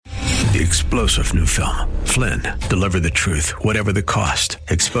The explosive new film, Flynn, deliver the truth, whatever the cost,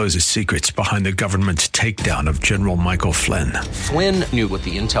 exposes secrets behind the government's takedown of General Michael Flynn. Flynn knew what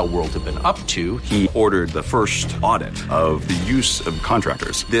the intel world had been up to. He ordered the first audit of the use of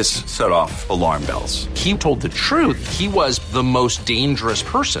contractors. This set off alarm bells. He told the truth. He was the most dangerous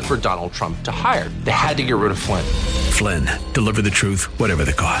person for Donald Trump to hire. They had to get rid of Flynn. Flynn, deliver the truth, whatever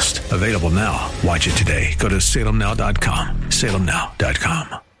the cost. Available now. Watch it today. Go to salemnow.com.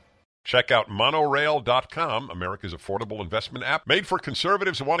 salemnow.com. Check out Monorail.com, America's affordable investment app, made for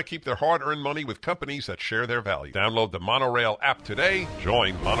conservatives who want to keep their hard-earned money with companies that share their values. Download the Monorail app today.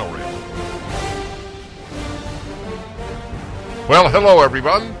 Join Monorail. Well, hello,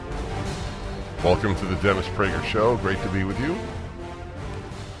 everyone. Welcome to the Dennis Prager Show. Great to be with you.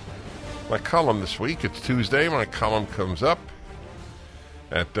 My column this week, it's Tuesday. My column comes up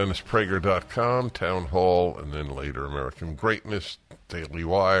at DennisPrager.com, Town Hall, and then later American Greatness, Daily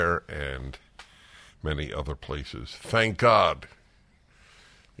Wire, and many other places. Thank God,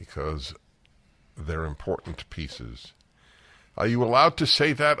 because they're important pieces. Are you allowed to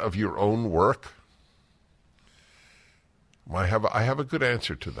say that of your own work? I have a good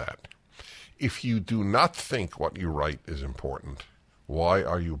answer to that. If you do not think what you write is important, why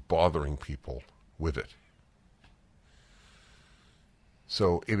are you bothering people with it?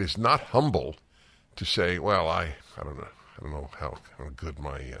 So it is not humble to say, well, I don't know how good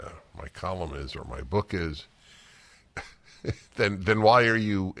my column is or my book is. then why are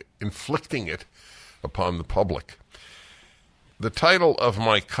you inflicting it upon the public? The title of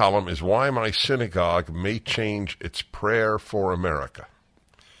my column is Why My Synagogue May Change Its Prayer for America.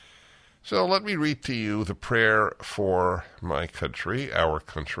 So let me read to you the prayer for my country, our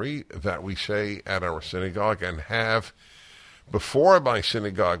country, that we say at our synagogue and have before my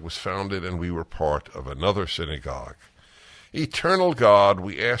synagogue was founded and we were part of another synagogue. Eternal God,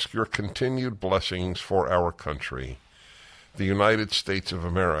 we ask your continued blessings for our country, the United States of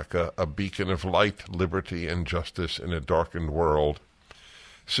America, a beacon of light, liberty, and justice in a darkened world.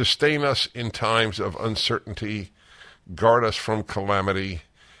 Sustain us in times of uncertainty, guard us from calamity,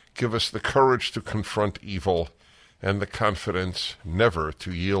 give us the courage to confront evil and the confidence never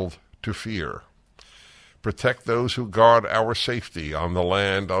to yield to fear. Protect those who guard our safety on the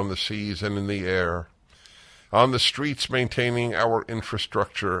land, on the seas, and in the air, on the streets maintaining our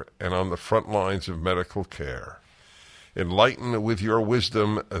infrastructure, and on the front lines of medical care. Enlighten with your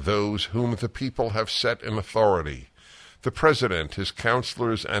wisdom those whom the people have set in authority, the President, his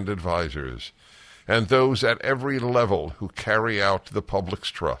counselors and advisors, and those at every level who carry out the public's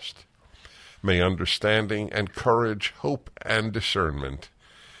trust. May understanding and courage, hope and discernment,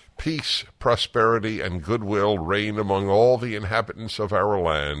 peace, prosperity, and goodwill reign among all the inhabitants of our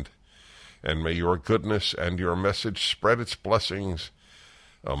land, and may your goodness and your message spread its blessings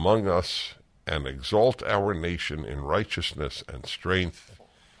among us and exalt our nation in righteousness and strength.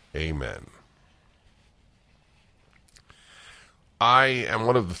 Amen. I am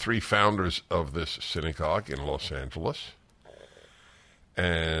one of the three founders of this synagogue in Los Angeles,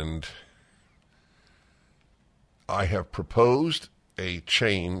 and I have proposed a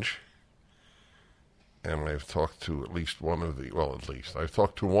change, and I've talked to at least one of the, I've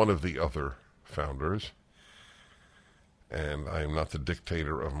talked to one of the other founders, and I am not the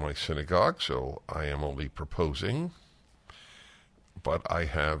dictator of my synagogue, so I am only proposing. But I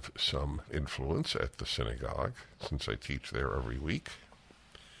have some influence at the synagogue, since I teach there every week.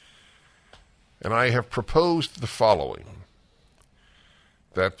 And I have proposed the following,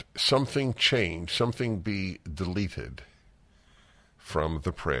 that something change, something be deleted from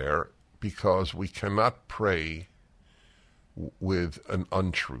the prayer, because we cannot pray with an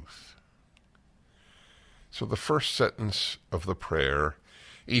untruth. So the first sentence of the prayer,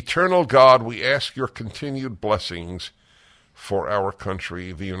 Eternal God, we ask your continued blessings for our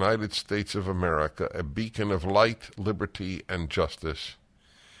country, the United States of America, a beacon of light, liberty, and justice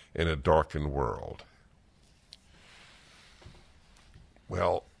in a darkened world.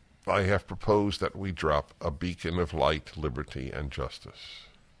 Well, I have proposed that we drop a beacon of light, liberty, and justice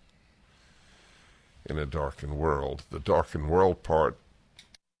in a darkened world. The darkened world part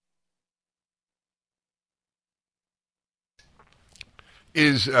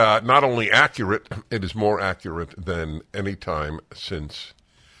is not only accurate, it is more accurate than any time since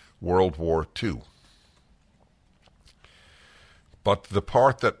World War II. But the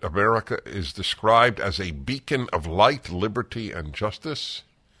part that America is described as a beacon of light, liberty, and justice,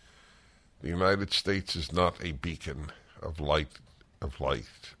 the United States is not a beacon of light,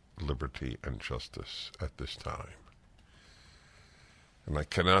 liberty, and justice at this time. And I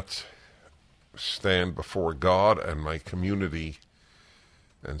cannot stand before God and my community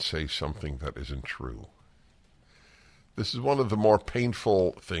and say something that isn't true. This is one of the more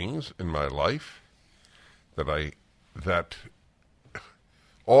painful things in my life, that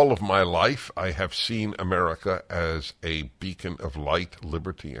all of my life I have seen America as a beacon of light,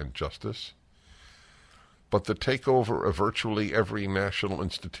 liberty, and justice. But the takeover of virtually every national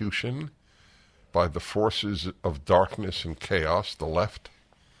institution by the forces of darkness and chaos, the left,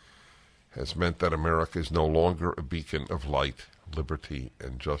 has meant that America is no longer a beacon of light, liberty,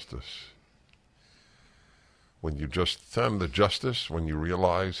 and justice. When you just turn the justice, when you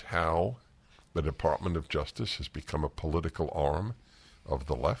realize how the Department of Justice has become a political arm of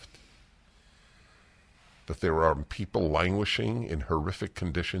the left, that there are people languishing in horrific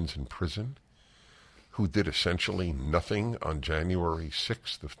conditions in prison who did essentially nothing on January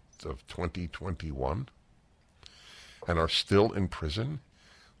 6th of 2021 and are still in prison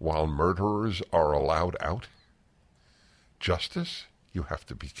while murderers are allowed out. Justice? You have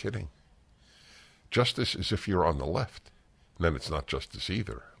to be kidding. Justice is if you're on the left. And then it's not justice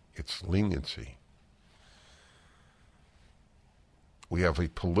either. It's leniency. We have a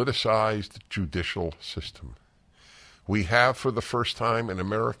politicized judicial system. We have, for the first time in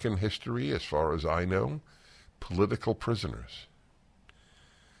American history, as far as I know, political prisoners.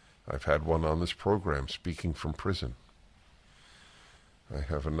 I've had one on this program speaking from prison. I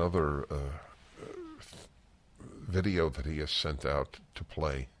have another video that he has sent out to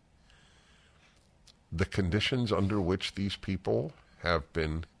play. The conditions under which these people have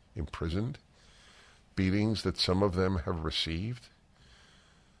been imprisoned, beatings that some of them have received,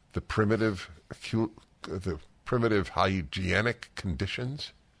 the primitive hygienic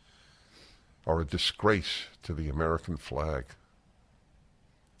conditions are a disgrace to the American flag.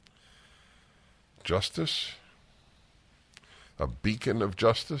 Justice? A beacon of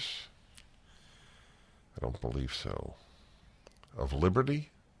justice? I don't believe so. Of liberty?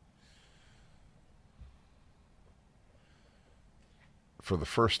 For the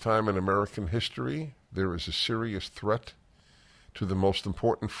first time in American history, there is a serious threat to the most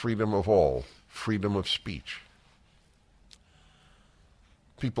important freedom of all, freedom of speech.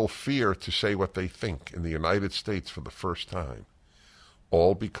 People fear to say what they think in the United States for the first time,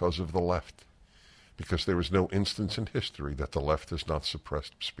 all because of the left, because there is no instance in history that the left has not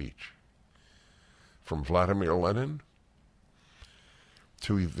suppressed speech. From Vladimir Lenin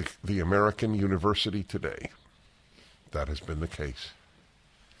to the American university today, that has been the case.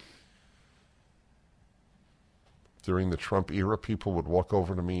 During the Trump era, people would walk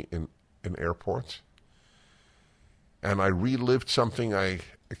over to me in airports, and I relived something I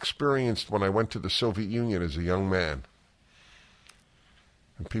experienced when I went to the Soviet Union as a young man.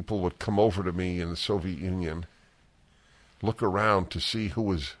 And people would come over to me in the Soviet Union, look around to see who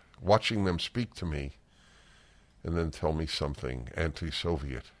was watching them speak to me, and then tell me something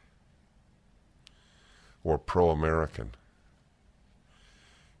anti-Soviet or pro-American.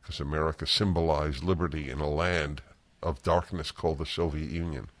 Because America symbolized liberty in a land of darkness called the Soviet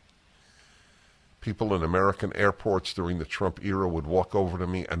Union. People in American airports during the Trump era would walk over to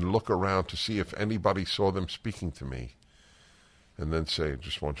me and look around to see if anybody saw them speaking to me, and then say,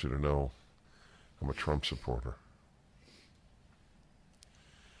 just want you to know, I'm a Trump supporter.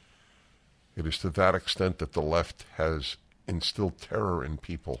 It is to that extent that the left has instilled terror in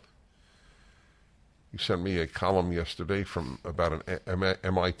people. You sent me a column yesterday about an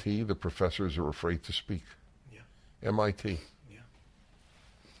MIT. The professors are afraid to speak. Yeah. MIT. Yeah.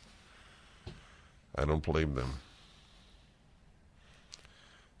 I don't blame them.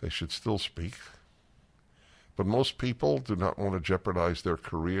 They should still speak. But most people do not want to jeopardize their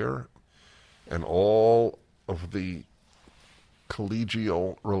career and all of the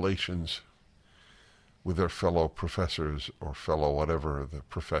collegial relations with their fellow professors or fellow whatever the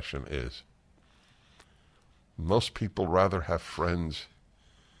profession is. Most people rather have friends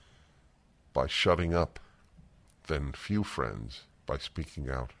by shutting up than few friends by speaking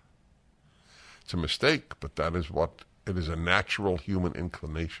out. It's a mistake, but that is what it is, a natural human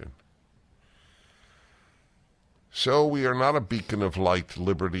inclination. So we are not a beacon of light,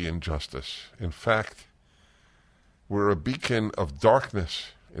 liberty, and justice. In fact, we're a beacon of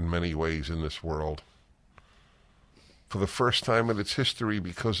darkness in many ways in this world. For the first time in its history,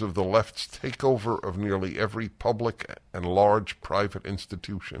 because of the left's takeover of nearly every public and large private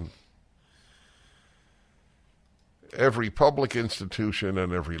institution. Every public institution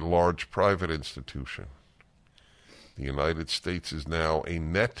and every large private institution. The United States is now a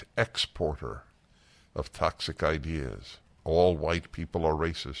net exporter of toxic ideas. All white people are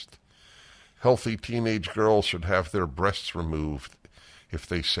racist. Healthy teenage girls should have their breasts removed if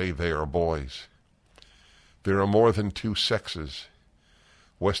they say they are boys. There are more than two sexes.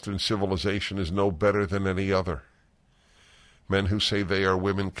 Western civilization is no better than any other. Men who say they are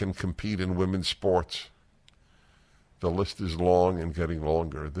women can compete in women's sports. The list is long and getting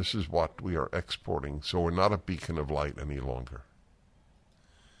longer. This is what we are exporting, so we're not a beacon of light any longer.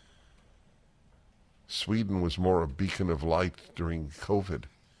 Sweden was more a beacon of light during COVID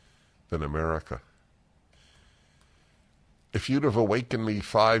than America. If you'd have awakened me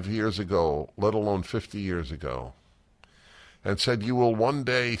 5 years ago, let alone 50 years ago, and said you will one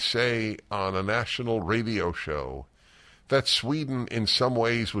day say on a national radio show that Sweden in some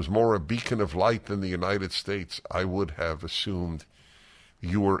ways was more a beacon of light than the United States, I would have assumed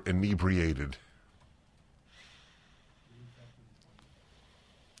you were inebriated.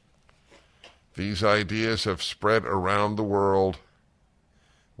 These ideas have spread around the world.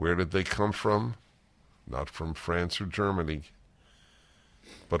 Where did they come from? Not from France or Germany,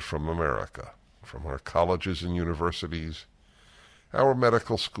 but from America, from our colleges and universities, our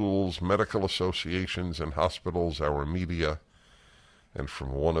medical schools, medical associations and hospitals, our media, and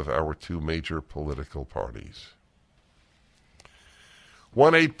from one of our two major political parties.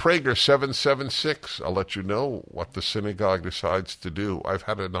 1-8-PRAGER-776. I'll let you know what the synagogue decides to do. I've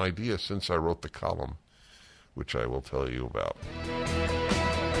had an idea since I wrote the column, which I will tell you about.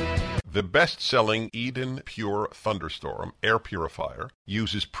 The best-selling Eden Pure Thunderstorm air purifier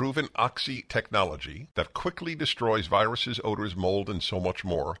uses proven Oxy technology that quickly destroys viruses, odors, mold, and so much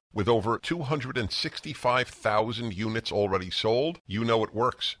more. With over 265,000 units already sold, you know it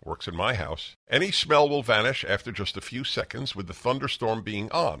works. Works in my house. Any smell will vanish after just a few seconds with the thunderstorm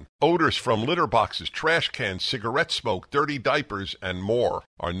being on. Odors from litter boxes, trash cans, cigarette smoke, dirty diapers, and more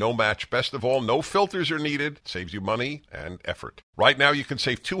are no match. Best of all, no filters are needed. Saves you money and effort. Right now you can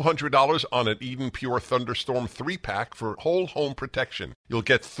save $200 on an Eden Pure Thunderstorm 3-pack for whole home protection. You'll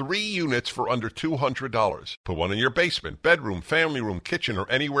get 3 units for under $200. Put one in your basement, bedroom, family room, kitchen,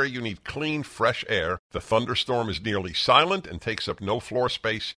 or anywhere you need clean, fresh air. The Thunderstorm is nearly silent and takes up no floor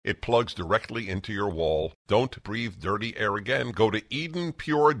space. It plugs directly into your wall. Don't breathe dirty air again. Go to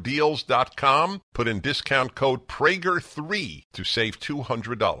EdenPureDeals.com. Put in discount code Prager3 to save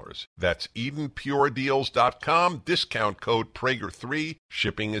 $200. That's EdenPureDeals.com. Discount code Prager3.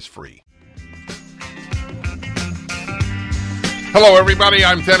 Shipping is free. Hello, everybody.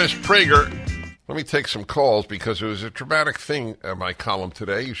 I'm Dennis Prager. Let me take some calls because it was a dramatic thing in my column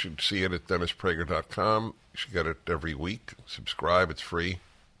today. You should see it at DennisPrager.com. You should get it every week. Subscribe. It's free.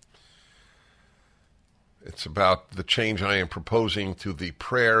 It's about the change I am proposing to the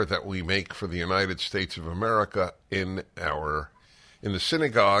prayer that we make for the United States of America in the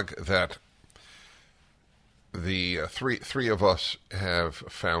synagogue that the three of us have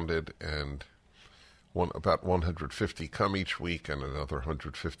founded, and about 150 come each week and another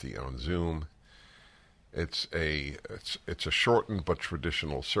 150 on Zoom. It's a shortened but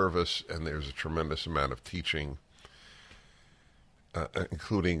traditional service, and there's a tremendous amount of teaching,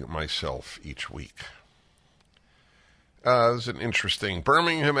 including myself, each week. This is an interesting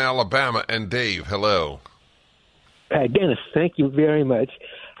Birmingham, Alabama, and Dave. Hello. Dennis, thank you very much.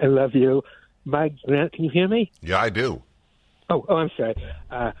 I love you. Can you hear me? Yeah, I do. Oh, I'm sorry.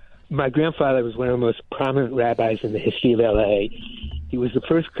 My grandfather was one of the most prominent rabbis in the history of L.A. He was the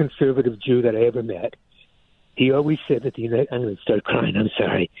first conservative Jew that I ever met. He always said that I'm going to start crying. I'm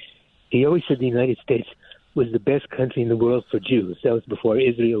sorry. He always said the United States was the best country in the world for Jews. That was before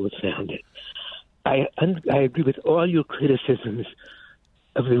Israel was founded. I agree with all your criticisms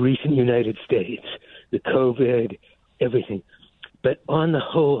of the recent United States, the COVID, everything. But on the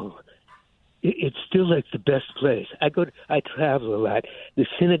whole, it's still like the best place. I travel a lot. The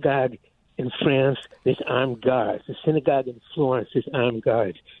synagogue in France, there's armed guards. The synagogue in Florence, there's armed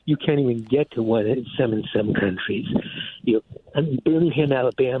guards. You can't even get to one in some countries. Birmingham,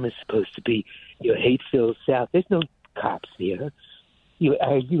 Alabama is supposed to be hate-filled South. There's no cops here.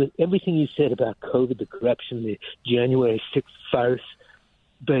 I agree with everything you said about COVID, the corruption, the January 6th farce,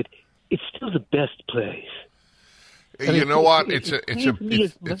 but it's still the best place. You know what? It's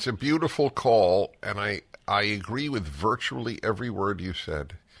a beautiful call, and I agree with virtually every word you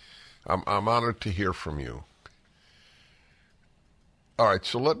said. I'm honored to hear from you. All right,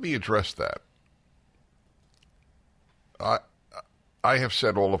 so let me address that. I have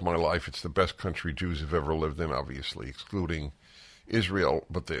said all of my life it's the best country Jews have ever lived in, obviously, excluding Israel,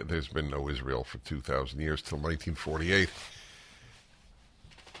 but there's been no Israel for 2,000 years till 1948.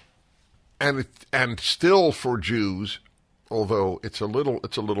 And still for Jews, although it's a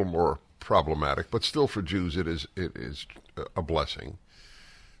little more problematic, but still for Jews it is a blessing.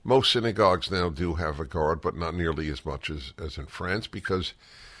 Most synagogues now do have a guard, but not nearly as much as in France because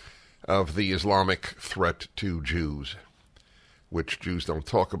of the Islamic threat to Jews. which Jews don't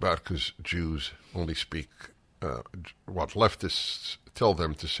talk about because Jews only speak what leftists tell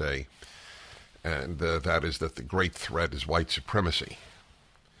them to say, and that is that the great threat is white supremacy.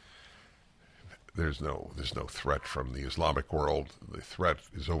 There's no threat from the Islamic world. The threat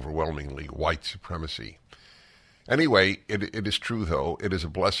is overwhelmingly white supremacy. Anyway, it is true, though. It is a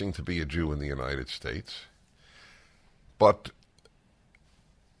blessing to be a Jew in the United States. But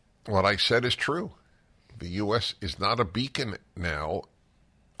what I said is true. The U.S. is not a beacon now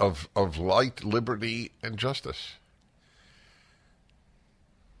of light, liberty, and justice.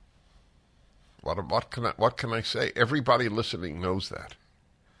 What can I say? Everybody listening knows that.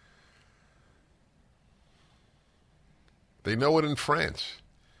 They know it in France.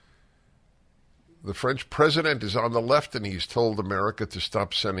 The French president is on the left, and he's told America to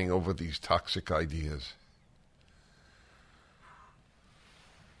stop sending over these toxic ideas.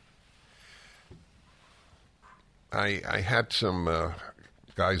 I had some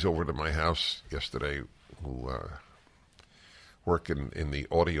guys over to my house yesterday who work in the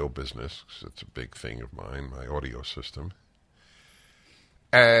audio business, 'cause it's a big thing of mine, my audio system.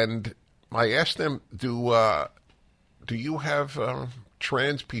 And I asked them, do you have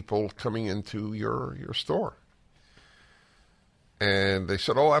trans people coming into your store? And they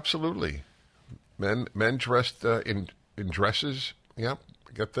said, oh, absolutely. Men dressed in dresses, yeah,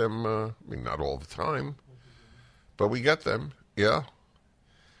 get them, I mean, not all the time, but we get them, yeah.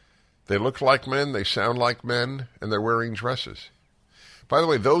 They look like men, they sound like men, and they're wearing dresses. By the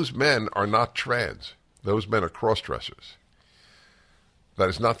way, those men are not trans. Those men are cross-dressers. That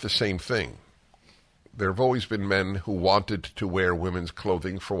is not the same thing. There have always been men who wanted to wear women's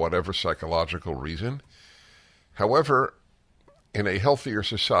clothing for whatever psychological reason. However, in a healthier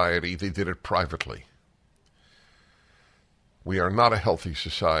society, they did it privately. We are not a healthy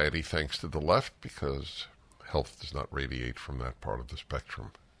society thanks to the left, because health does not radiate from that part of the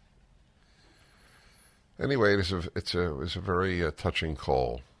spectrum. Anyway, it was a very touching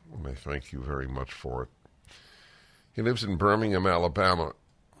call, and I thank you very much for it. He lives in Birmingham, Alabama.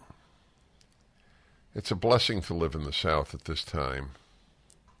 It's a blessing to live in the South at this time.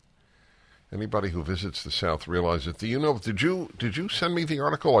 Anybody who visits the South realizes it. Do you know? Did you send me the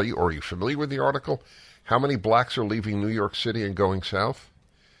article? Are you familiar with the article? How many blacks are leaving New York City and going south?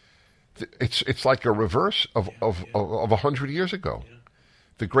 It's like a reverse of 100 years ago. Yeah.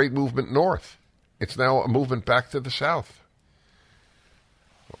 The great movement north. It's now a movement back to the South.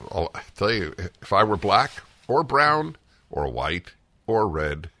 I'll tell you, if I were black or brown or white or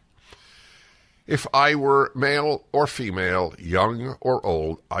red, if I were male or female, young or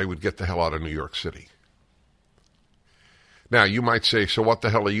old, I would get the hell out of New York City. Now, you might say, so what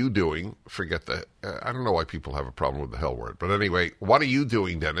the hell are you doing? Forget that. I don't know why people have a problem with the hell word. But anyway, what are you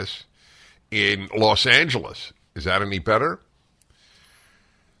doing, Dennis, in Los Angeles? Is that any better?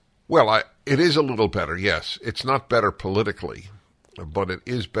 Well, it is a little better, yes. It's not better politically, but it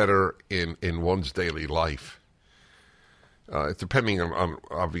is better in one's daily life. Depending on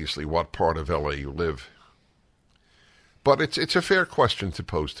obviously what part of L.A. you live. But it's a fair question to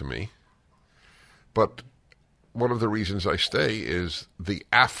pose to me. But one of the reasons I stay is the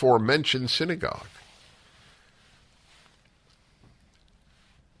aforementioned synagogue.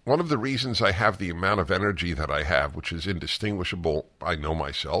 One of the reasons I have the amount of energy that I have, which is indistinguishable, I know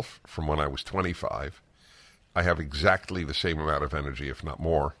myself, from when I was 25. I have exactly the same amount of energy, if not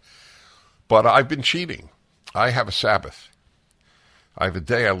more. But I've been cheating. I have a Sabbath. I have a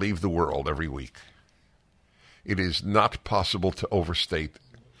day I leave the world every week. It is not possible to overstate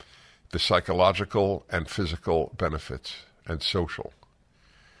the psychological and physical benefits and social.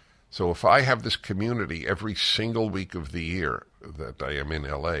 So if I have this community every single week of the year that I am in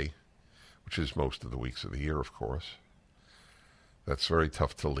L.A., which is most of the weeks of the year, of course, that's very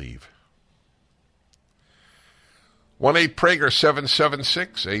tough to leave.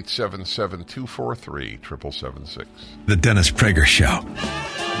 1-8-Prager-776-877-243-7776. The Dennis Prager Show.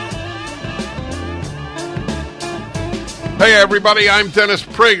 Hey, everybody, I'm Dennis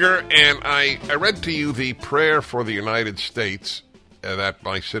Prager, and I read to you the prayer for the United States at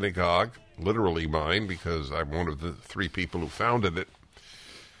my synagogue, literally mine, because I'm one of the 3 people who founded it,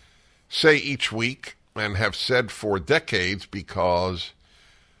 say each week, and have said for decades, because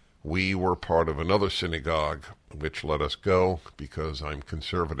we were part of another synagogue which let us go because I'm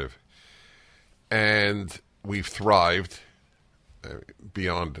conservative. And we've thrived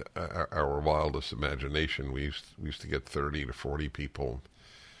beyond our wildest imagination. We used to get 30 to 40 people.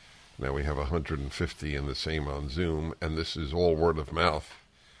 Now we have 150 and the same on Zoom, and this is all word of mouth.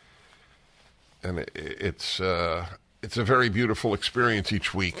 And it's a very beautiful experience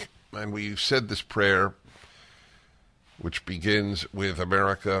each week. And we've said this prayer which begins with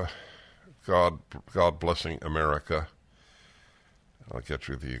America, God blessing America. I'll get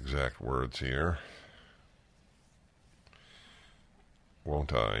you the exact words here.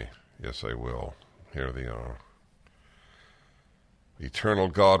 Won't I? Yes, I will. Here they are. Eternal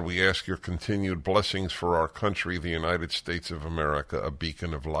God, we ask your continued blessings for our country, the United States of America, a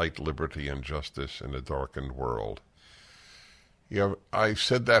beacon of light, liberty, and justice in a darkened world. Yeah, I've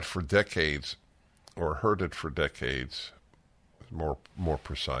said that for decades, or heard it for decades, more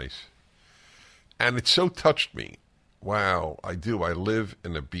precise. And it so touched me. Wow, I do. I live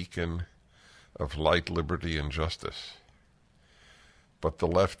in a beacon of light, liberty, and justice. But the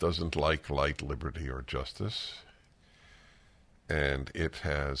left doesn't like light, liberty, or justice. And it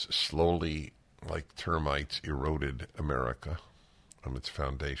has slowly, like termites, eroded America on its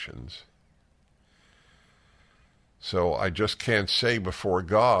foundations. So I just can't say before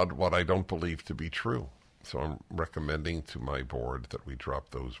God what I don't believe to be true. So I'm recommending to my board that we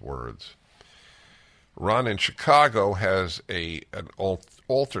drop those words. Ron in Chicago has an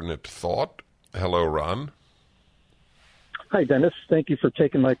alternate thought. Hello, Ron. Hi, Dennis. Thank you for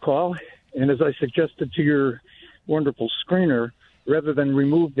taking my call. And as I suggested to your wonderful screener, rather than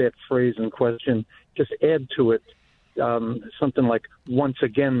remove that phrase in question, just add to it something like "once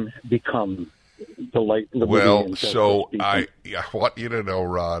again become the light." Well, so I want you to know,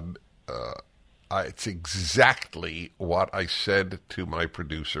 Ron, it's exactly what I said to my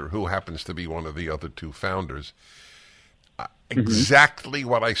producer, who happens to be one of the other two founders. Exactly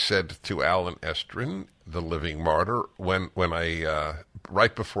what I said to Alan Estrin, the living martyr, when I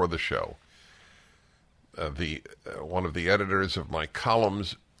right before the show. One of the editors of my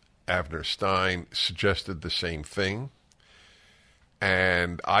columns, Avner Stein, suggested the same thing,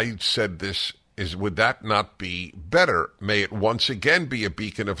 and I said, would that not be better? May it once again be a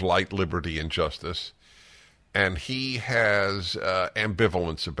beacon of light, liberty, and justice. And he has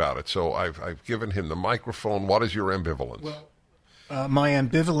ambivalence about it. So I've given him the microphone. What is your ambivalence? Well, my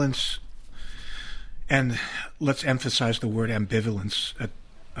ambivalence, and let's emphasize the word ambivalence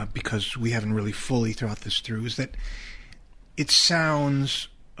because we haven't really fully thought this through, is that it sounds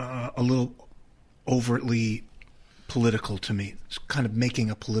a little overtly political to me. It's kind of making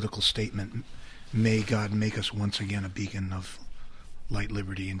a political statement. May God make us once again a beacon of light,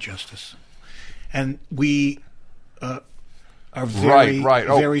 liberty, and justice. And we are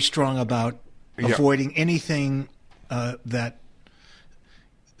very strong about avoiding anything that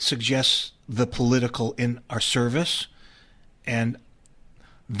suggests the political in our service, and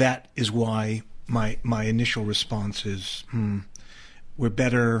that is why my initial response is, we're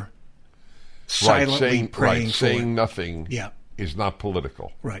better silently praying for saying nothing is not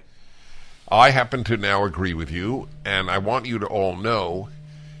political. Right. I happen to now agree with you, and I want you to all know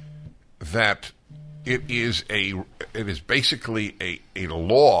that it is basically a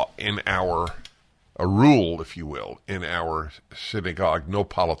law in a rule, if you will, in our synagogue, no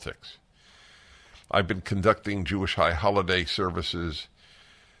politics. I've been conducting Jewish high holiday services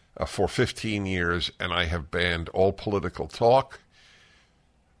for 15 years, and I have banned all political talk.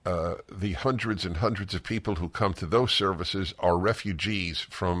 The hundreds and hundreds of people who come to those services are refugees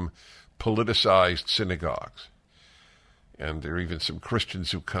from politicized synagogues. And there are even some Christians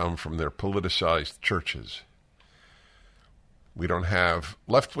who come from their politicized churches. We don't have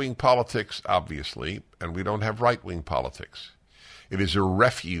left-wing politics, obviously, and we don't have right-wing politics. It is a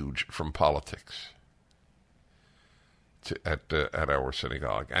refuge from politics at our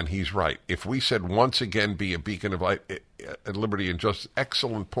synagogue. And he's right. If we said once again be a beacon of light, liberty, and justice,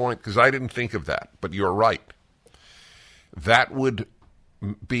 excellent point, because I didn't think of that, but you're right. That would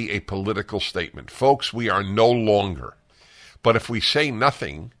be a political statement. Folks, we are no longer. But if we say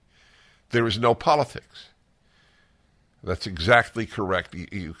nothing, there is no politics. That's exactly correct.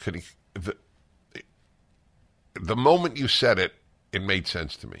 The moment you said it, it made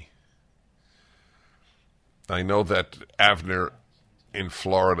sense to me. I know that Avner in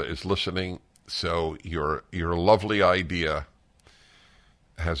Florida is listening, so your lovely idea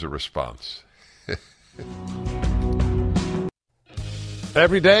has a response.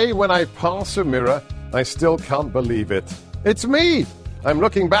 Every day when I pass a mirror, I still can't believe it. It's me! I'm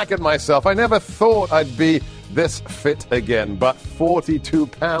looking back at myself. I never thought I'd be this fit again, but 42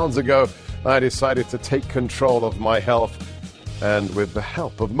 pounds ago, I decided to take control of my health. And with the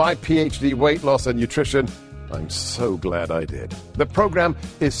help of my PhD weight loss and nutrition, I'm so glad I did. The program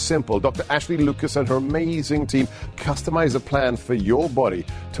is simple. Dr. Ashley Lucas and her amazing team customize a plan for your body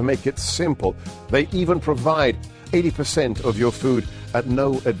to make it simple. They even provide 80% of your food at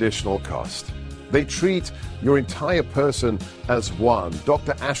no additional cost. They treat your entire person as one.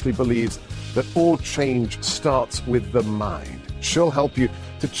 Dr. Ashley believes that all change starts with the mind. She'll help you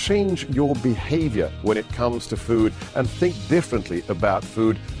to change your behavior when it comes to food and think differently about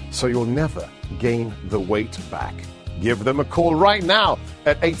food so you'll never gain the weight back. Give them a call right now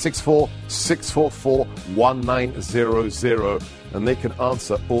at 864-644-1900 and they can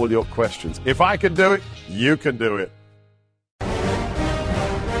answer all your questions. If I can do it, you can do it.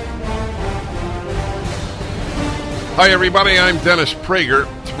 Hi, everybody. I'm Dennis Prager.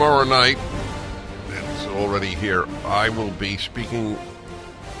 Tomorrow night, and it's already here, I will be speaking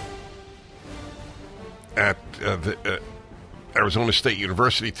at the Arizona State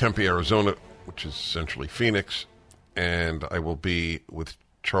University, Tempe, Arizona, which is essentially Phoenix, and I will be with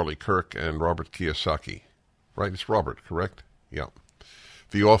Charlie Kirk and Robert Kiyosaki. Right? It's Robert, correct? Yeah.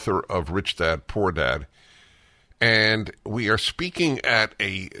 The author of Rich Dad, Poor Dad. And we are speaking at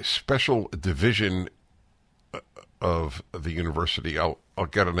a special division of the university. I'll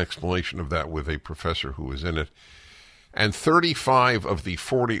get an explanation of that with a professor who is in it. And 35 of the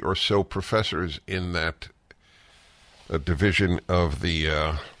 40 or so professors in that division of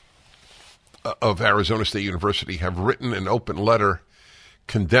the of Arizona State University have written an open letter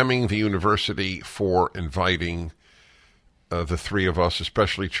condemning the university for inviting the three of us,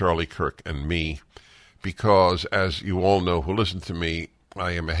 especially Charlie Kirk and me, because, as you all know who listen to me,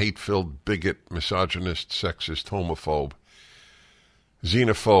 I am a hate-filled bigot, misogynist, sexist, homophobe,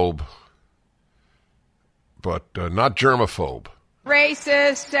 xenophobe, but not germaphobe.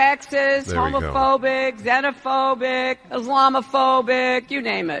 Racist, sexist, homophobic, xenophobic, Islamophobic, you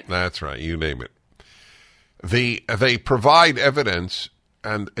name it. That's right, you name it. They provide evidence,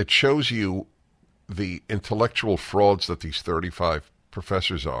 and it shows you the intellectual frauds that these 35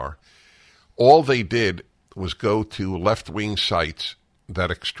 professors are. All they did was go to left-wing sites that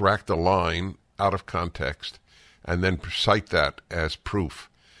extract a line out of context and then cite that as proof.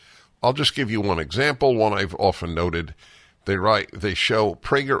 I'll just give you one example, one I've often noted. They show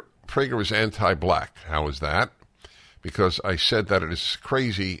Prager is anti-black. How is that? Because I said that it is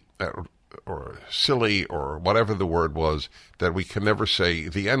crazy or silly or whatever the word was that we can never say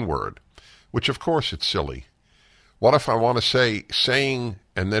the N-word, which of course it's silly. What if I want to say saying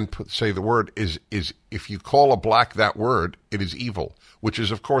and then say the word is if you call a black that word, it is evil, which is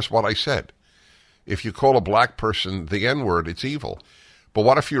of course what I said. If you call a black person the N-word, it's evil. But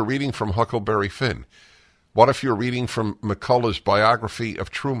what if you're reading from Huckleberry Finn? What if you're reading from McCullough's biography of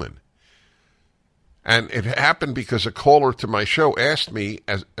Truman? And it happened because a caller to my show asked me,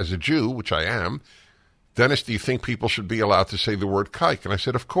 as a Jew, which I am, Dennis, do you think people should be allowed to say the word kike? And I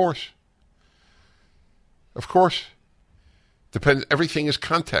said, of course. Of course. Depends. Everything is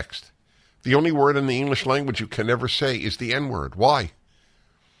context. The only word in the English language you can never say is the N-word. Why?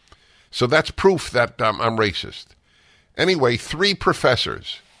 So that's proof that I'm racist. Anyway, 3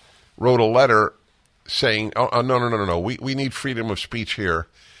 professors wrote a letter saying, no. We need freedom of speech here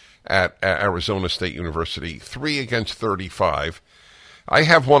at Arizona State University. 3 against 35. I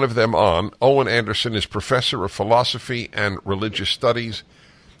have one of them on. Owen Anderson is professor of philosophy and religious studies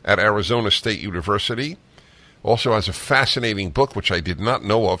at Arizona State University. Also has a fascinating book, which I did not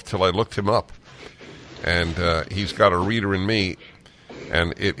know of till I looked him up. And he's got a reader in me,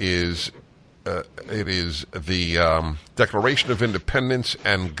 and it is the Declaration of Independence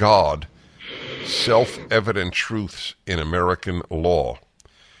and God, Self-Evident Truths in American Law.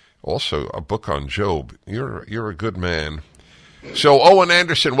 Also, a book on Job. You're a good man. So, Owen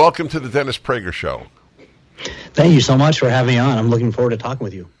Anderson, welcome to the Dennis Prager Show. Thank you so much for having me on. I'm looking forward to talking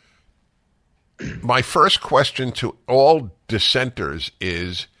with you. My first question to all dissenters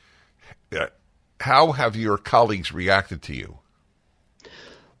is, how have your colleagues reacted to you?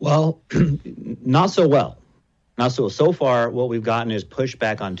 Well, not so well. So far, what we've gotten is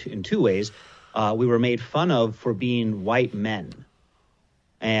pushback in 2 ways. We were made fun of for being white men.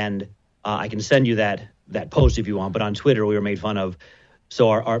 And I can send you that post if you want, but on Twitter we were made fun of.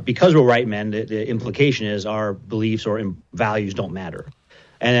 So because we're white men, the implication is our beliefs or values don't matter.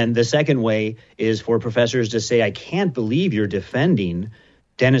 And then the second way is for professors to say, I can't believe you're defending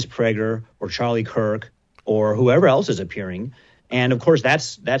Dennis Prager or Charlie Kirk or whoever else is appearing. And of course,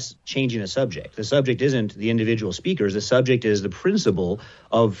 that's changing the subject. The subject isn't the individual speakers. The subject is the principle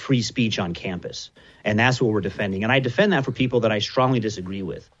of free speech on campus. And that's what we're defending. And I defend that for people that I strongly disagree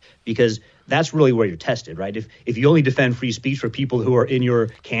with, because that's really where you're tested, right? If you only defend free speech for people who are in your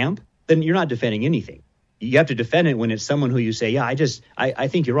camp, then you're not defending anything. You have to defend it when it's someone who you say, yeah, I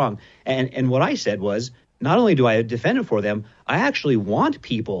think you're wrong. And what I said was, not only do I defend it for them, I actually want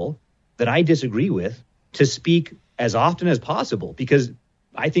people that I disagree with to speak as often as possible, because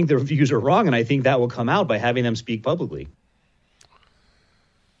I think their views are wrong, and I think that will come out by having them speak publicly.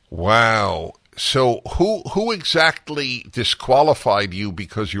 Wow. So who exactly disqualified you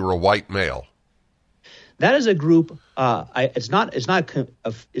because you're a white male? That is a group. It's not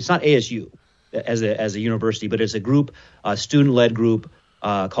ASU as a university, but it's a group, a student-led group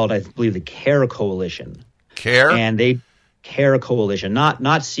called, I believe, the CARE Coalition. CARE? And CARE Coalition, not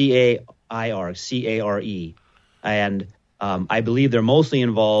CAIR, CARE. And I believe they're mostly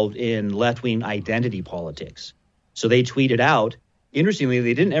involved in left-wing identity politics. So they tweeted out, interestingly,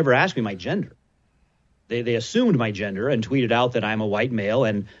 they didn't ever ask me my gender. They assumed my gender and tweeted out that I'm a white male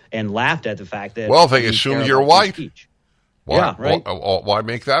and laughed at the fact that... Well, they assumed you're white. Why, yeah, right. Why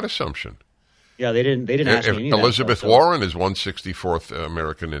make that assumption? Yeah, they didn't ask me any of that Elizabeth stuff, Warren is 164th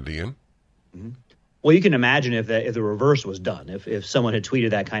American Indian. Mm-hmm. Well, you can imagine if the reverse was done, if someone had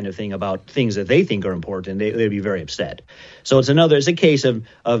tweeted that kind of thing about things that they think are important, they'd be very upset. So it's a case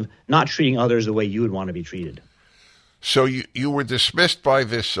of not treating others the way you would want to be treated. So you were dismissed by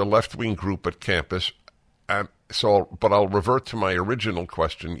this left-wing group at campus, but I'll revert to my original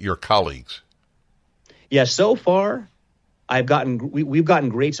question, your colleagues. Yeah, so far we've gotten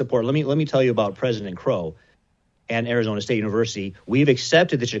great support. Let me tell you about President Crow and Arizona State University. We've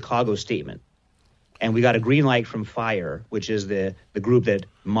accepted the Chicago statement. And we got a green light from FIRE, which is the group that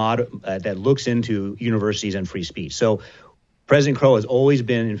looks into universities and free speech. So President Crow has always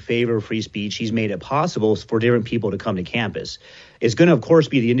been in favor of free speech. He's made it possible for different people to come to campus. It's going to, of course,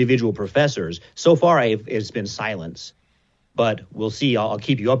 be the individual professors. So far, it's been silence. But we'll see. I'll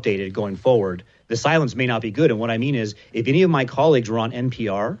keep you updated going forward. The silence may not be good. And what I mean is, if any of my colleagues were on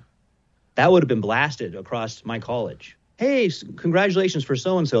NPR, that would have been blasted across my college. Hey, congratulations for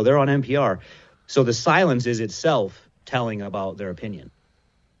so-and-so. They're on NPR. So the silence is itself telling about their opinion.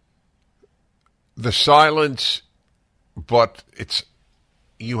 The silence, but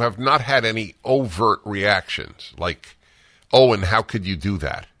you have not had any overt reactions like, oh, and how could you do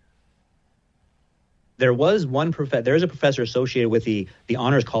that? There was there is a professor associated with the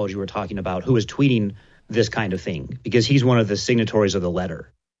honors college you were talking about who was tweeting this kind of thing because he's one of the signatories of the letter.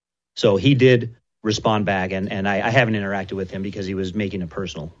 So he did respond back, and I haven't interacted with him because he was making it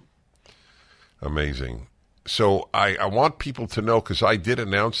personal. Amazing. So I want people to know, because I did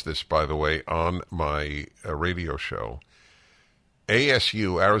announce this, by the way, on my radio show.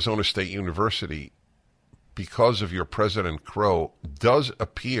 ASU, Arizona State University, because of your President Crow, does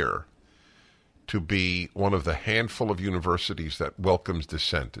appear to be one of the handful of universities that welcomes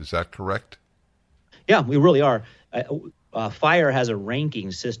dissent. Is that correct? Yeah, we really are. FIRE has a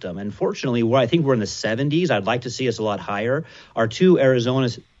ranking system. And fortunately, I think we're in the 70s. I'd like to see us a lot higher. Our two Arizona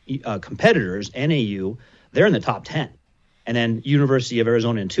competitors, NAU, they're in the top 10. And then University of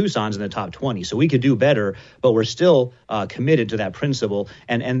Arizona in Tucson's in the top 20. So we could do better, but we're still committed to that principle.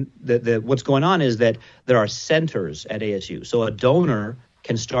 And what's going on is that there are centers at ASU. So a donor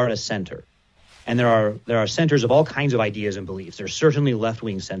can start a center. And there are centers of all kinds of ideas and beliefs. There's certainly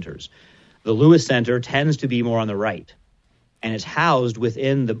left-wing centers. The Lewis Center tends to be more on the right, and it's housed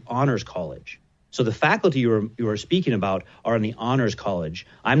within the Honors College. So the faculty you were speaking about are in the Honors College.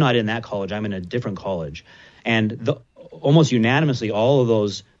 I'm not in that college. I'm in a different college. And almost unanimously, all of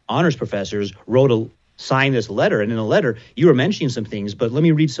those honors professors signed this letter. And in the letter, you were mentioning some things, but let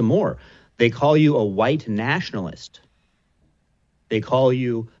me read some more. They call you a white nationalist. They call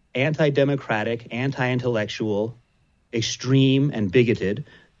you anti-democratic, anti-intellectual, extreme, and bigoted.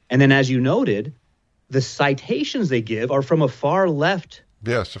 And then, as you noted, the citations they give are from a far left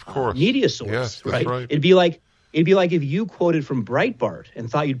yes, of course. Media source. Yes, that's right. It'd be like if you quoted from Breitbart and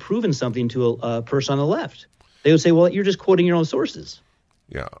thought you'd proven something to a person on the left. They would say, well, you're just quoting your own sources.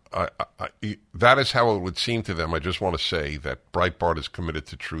 Yeah, that is how it would seem to them. I just want to say that Breitbart is committed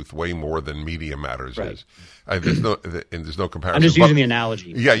to truth way more than Media Matters is. There's no comparison. I'm just using the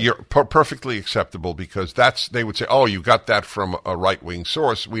analogy. Yeah, you're perfectly acceptable because they would say, oh, you got that from a right-wing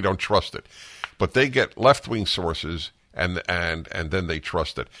source. We don't trust it. But they get left-wing sources and then they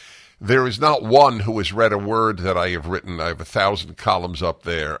trust it. There is not one who has read a word that I have written. I have 1,000 columns up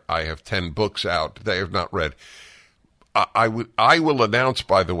there. I have 10 books out. They have not read. I will announce,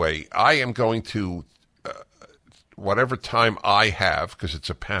 by the way, I am going to, whatever time I have, because it's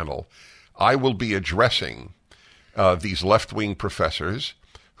a panel, I will be addressing these left-wing professors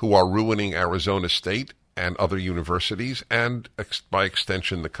who are ruining Arizona State and other universities and, by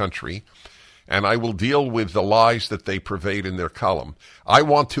extension, the country. And I will deal with the lies that they pervade in their column. I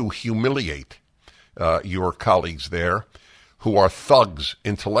want to humiliate your colleagues there who are thugs,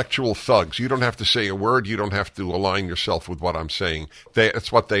 intellectual thugs. You don't have to say a word. You don't have to align yourself with what I'm saying.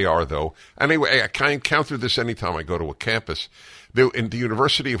 That's what they are, though. Anyway, I can encounter this anytime I go to a campus. In the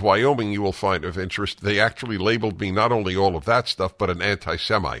University of Wyoming, you will find of interest, they actually labeled me not only all of that stuff, but an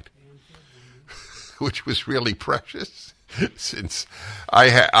anti-Semite, which was really precious, since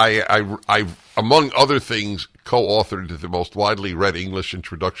I among other things, co-authored the most widely read English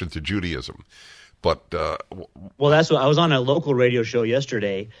introduction to Judaism. But well, that's what I was on a local radio show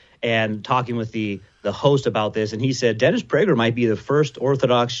yesterday and talking with the host about this, and he said Dennis Prager might be the first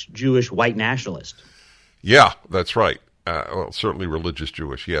Orthodox Jewish white nationalist. Yeah, that's right. Well, certainly religious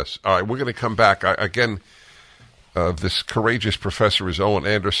Jewish, yes. All right, we're going to come back. This courageous professor is Owen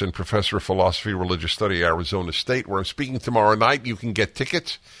Anderson, professor of philosophy, religious study, Arizona State, where I'm speaking tomorrow night. You can get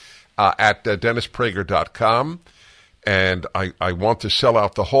tickets at DennisPrager.com. And I want to sell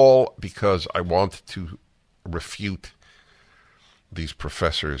out the hall because I want to refute these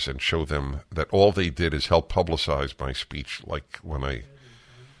professors and show them that all they did is help publicize my speech, like when I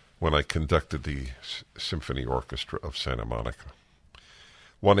conducted the Symphony Orchestra of Santa Monica.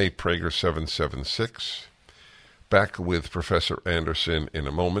 1-8-Prager-776. Back with Professor Anderson in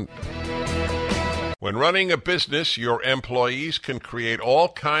a moment. When running a business, your employees can create all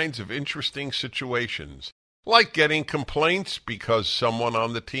kinds of interesting situations, like getting complaints because someone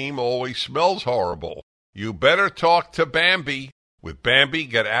on the team always smells horrible. You better talk to Bambee. With Bambee,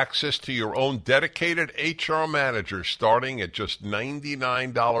 get access to your own dedicated HR manager starting at just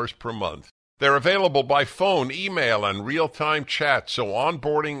 $99 per month. They're available by phone, email, and real-time chat, so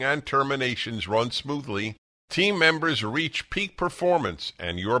onboarding and terminations run smoothly. Team members reach peak performance,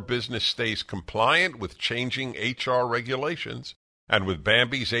 and your business stays compliant with changing HR regulations. And with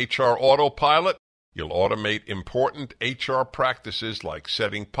Bambee's HR Autopilot, you'll automate important HR practices like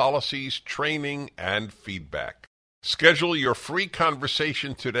setting policies, training, and feedback. Schedule your free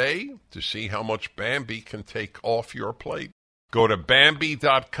conversation today to see how much Bambee can take off your plate. Go to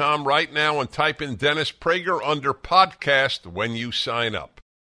Bambee.com right now and type in Dennis Prager under podcast when you sign up.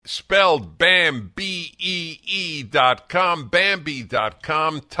 Spelled Bambee.com,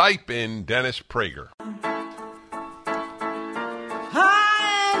 Bambee.com. Type in Dennis Prager.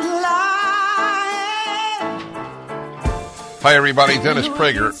 Hi, everybody. Dennis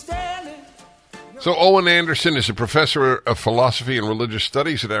Prager. So Owen Anderson is a professor of philosophy and religious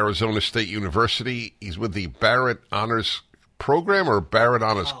studies at Arizona State University. He's with the Barrett Honors Program or Barrett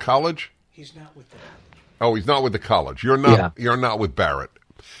Honors College. He's not with that. Oh, he's not with the college. You're not. Yeah. You're not with Barrett.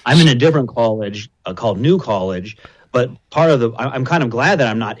 I'm in a different college called New College, but I'm kind of glad that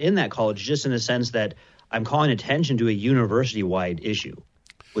I'm not in that college, just in the sense that I'm calling attention to a university-wide issue,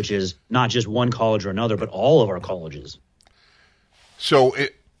 which is not just one college or another, but all of our colleges. So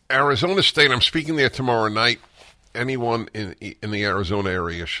Arizona State, I'm speaking there tomorrow night. Anyone in the Arizona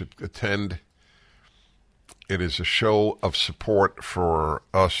area should attend. It is a show of support for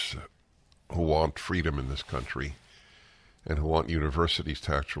us who want freedom in this country and who want universities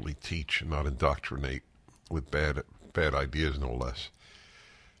to actually teach and not indoctrinate with bad ideas, no less.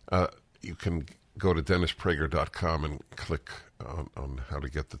 You can go to DennisPrager.com and click on how to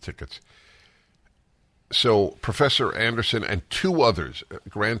get the tickets. So Professor Anderson and two others, a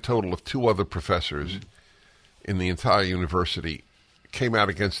grand total of two other professors in the entire university, came out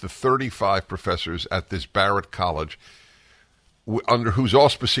against the 35 professors at this Barrett College under whose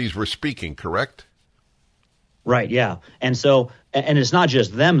auspices we're speaking, correct? Right, yeah. And so, and it's not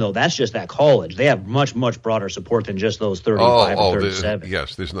just them, though. That's just that college. They have much, much broader support than just those 35 or 37.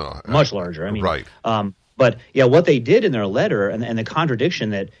 Yes, there's no. Much larger. I mean, right. But, yeah, what they did in their letter and the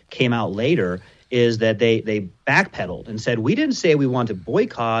contradiction that came out later is that they backpedaled and said, we didn't say we want to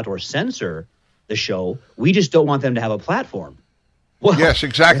boycott or censor the show. We just don't want them to have a platform. Well, yes,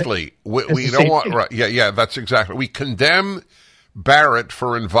 exactly. We don't want. Right, yeah, that's exactly. We condemn Barrett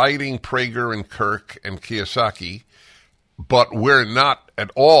for inviting Prager and Kirk and Kiyosaki, but we're not at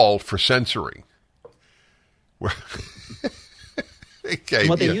all for censoring. Okay,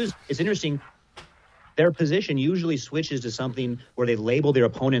 what they use is interesting. Their position usually switches to something where they label their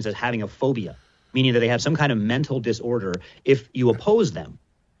opponents as having a phobia, meaning that they have some kind of mental disorder if you oppose them.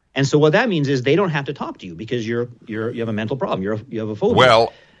 And so what that means is they don't have to talk to you because you have a mental problem. You have a phobia.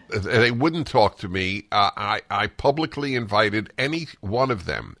 Well, they wouldn't talk to me. I publicly invited any one of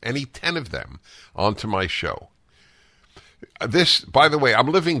them, any 10 of them, onto my show. This, by the way, I'm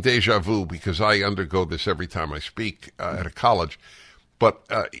living deja vu because I undergo this every time I speak at a college. But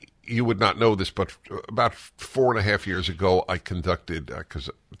you would not know this, but about 4.5 years ago, I conducted, because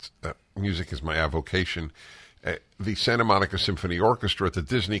music is my avocation, the Santa Monica Symphony Orchestra at the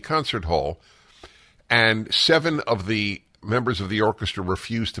Disney Concert Hall. And 7 of the members of the orchestra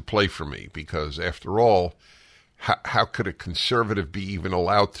refused to play for me because, after all, how could a conservative be even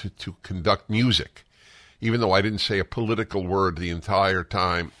allowed to conduct music? Even though I didn't say a political word the entire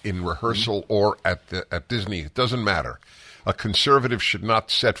time in rehearsal or at Disney, it doesn't matter. A conservative should not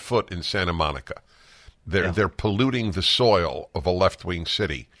set foot in Santa Monica. They're polluting the soil of a left-wing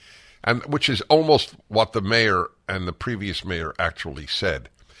city, and which is almost what the mayor and the previous mayor actually said.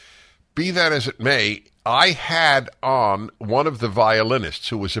 Be that as it may, I had on one of the violinists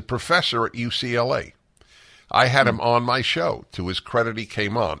who was a professor at UCLA. I had him on my show. To his credit, he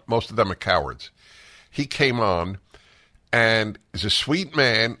came on. Most of them are cowards. He came on and is a sweet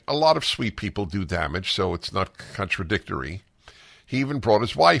man. A lot of sweet people do damage, so it's not contradictory. He even brought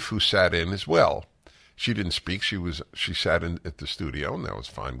his wife, who sat in as well. She didn't speak. She sat in at the studio, and that was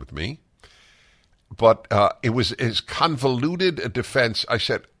fine with me. But it was as convoluted a defense. I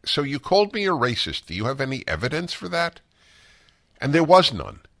said, so you called me a racist. Do you have any evidence for that? And there was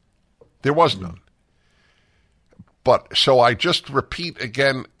none. There was none. But so I just repeat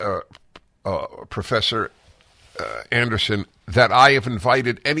again, Professor Anderson, that I have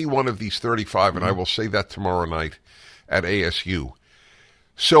invited any one of these 35, and I will say that tomorrow night at ASU.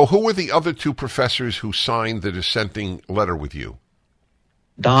 So who were the other two professors who signed the dissenting letter with you?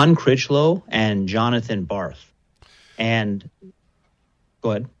 Don Critchlow and Jonathan Barth. And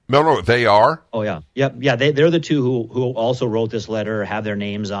go ahead. No, they are? Oh, yeah. Yep. Yeah, they're the two who also wrote this letter, have their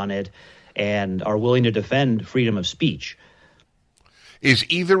names on it, and are willing to defend freedom of speech. Is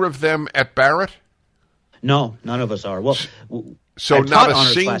either of them at Barrett? No, none of us are. Well, so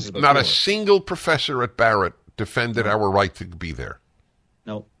not a single professor at Barrett defended our right to be there.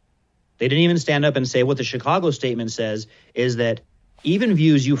 No. They didn't even stand up and say what the Chicago statement says is that even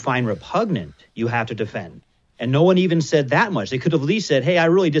views you find repugnant, you have to defend. And no one even said that much. They could have at least said, hey, I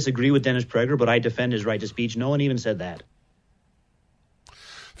really disagree with Dennis Prager, but I defend his right to speech. No one even said that.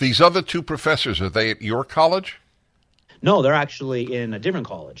 These other two professors, are they at your college? No, they're actually in a different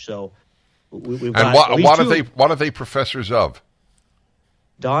college. So we've got what are they professors of?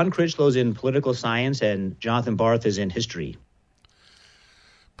 Don Critchlow's in political science and Jonathan Barth is in history.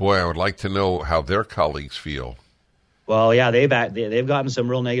 Boy, I would like to know how their colleagues feel. Well, yeah, they've gotten some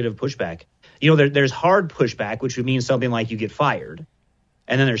real negative pushback. You know, there's hard pushback, which would mean something like you get fired.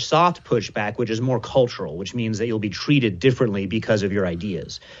 And then there's soft pushback, which is more cultural, which means that you'll be treated differently because of your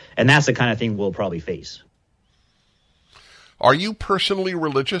ideas. And that's the kind of thing we'll probably face. Are you personally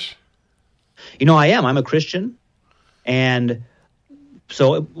religious? You know, I am. I'm a Christian. And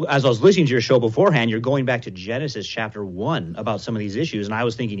so as I was listening to your show beforehand, you're going back to Genesis chapter 1 about some of these issues. And I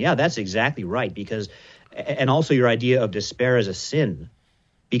was thinking, yeah, that's exactly right. And also your idea of despair as a sin.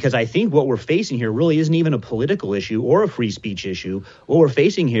 Because I think what we're facing here really isn't even a political issue or a free speech issue. What we're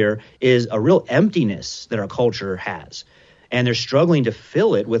facing here is a real emptiness that our culture has. And they're struggling to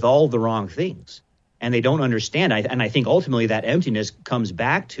fill it with all the wrong things. And they don't understand. And I think ultimately that emptiness comes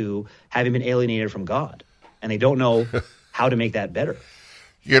back to having been alienated from God. And they don't know how to make that better.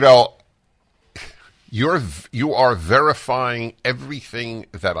 You know, you are verifying everything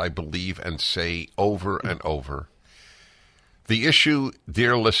that I believe and say over and over. The issue,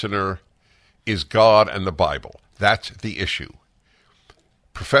 dear listener, is God and the Bible. That's the issue.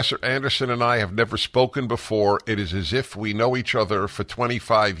 Professor Anderson and I have never spoken before. It is as if we know each other for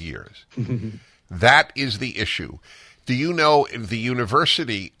 25 years. That is the issue. Do you know, in the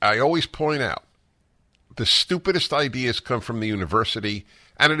university, I always point out, the stupidest ideas come from the university,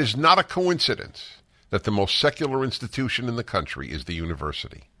 and it is not a coincidence that the most secular institution in the country is the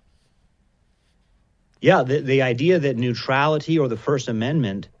university. Yeah, the idea that neutrality or the First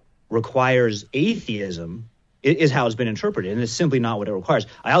Amendment requires atheism is how it's been interpreted, and it's simply not what it requires.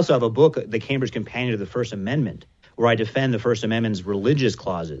 I also have a book, The Cambridge Companion to the First Amendment, where I defend the First Amendment's religious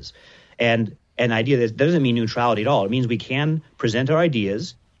clauses. And an idea that doesn't mean neutrality at all. It means we can present our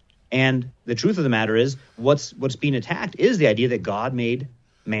ideas, and the truth of the matter is what's being attacked is the idea that God made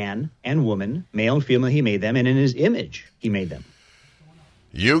man and woman, male and female, he made them, and in his image he made them.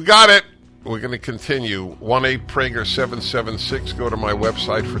 You got it. We're going to continue. 1-8-PRAGER-776. Go to my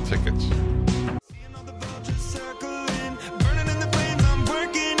website for tickets.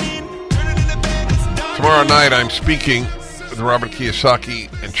 Tomorrow night I'm speaking with Robert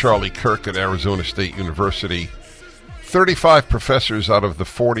Kiyosaki and Charlie Kirk at Arizona State University. 35 professors out of the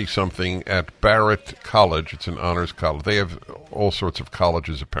 40-something at Barrett College. It's an honors college. They have all sorts of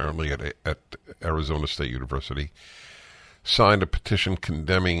colleges, apparently, at Arizona State University. Signed a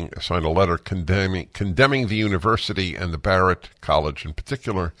letter condemning the university and the Barrett College in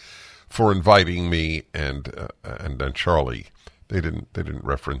particular for inviting me and then Charlie They didn't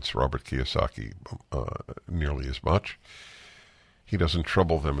reference Robert Kiyosaki nearly as much. He doesn't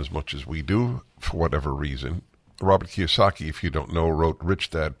trouble them as much as we do, for whatever reason. Robert Kiyosaki, if you don't know, wrote Rich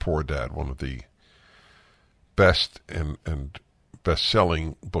Dad, Poor Dad, one of the best and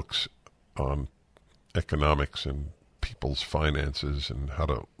best-selling books on economics and people's finances and how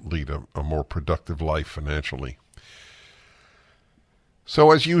to lead a more productive life financially.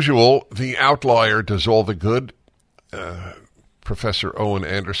 So, as usual, the outlier does all the good. Professor Owen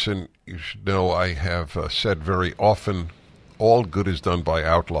Anderson, you should know I have said very often, all good is done by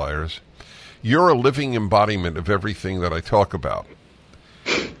outliers. You're a living embodiment of everything that I talk about.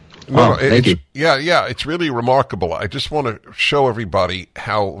 Thank you. Yeah, it's really remarkable. I just want to show everybody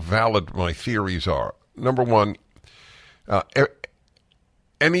how valid my theories are. Number one,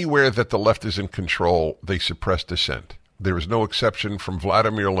 anywhere that the left is in control, they suppress dissent. There is no exception from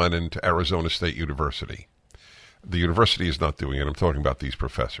Vladimir Lenin to Arizona State University. The university is not doing it. I'm talking about these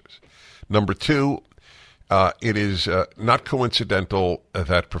professors. Number two, it is not coincidental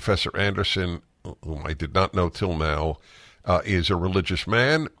that Professor Anderson, whom I did not know till now, is a religious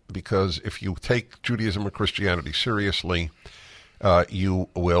man, because if you take Judaism and Christianity seriously, you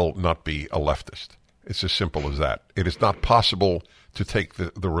will not be a leftist. It's as simple as that. It is not possible to take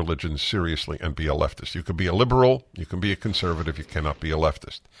the religions seriously and be a leftist. You can be a liberal, you can be a conservative, you cannot be a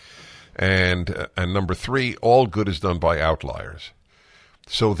leftist. And number three, all good is done by outliers.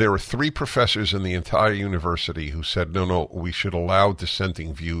 So there are 3 professors in the entire university who said, no, we should allow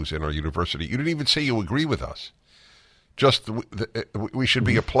dissenting views in our university. You didn't even say you agree with us. Just we should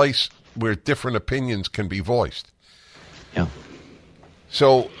be a place where different opinions can be voiced. Yeah.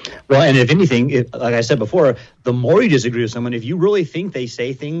 So, well, and if anything, like I said before, the more you disagree with someone, if you really think they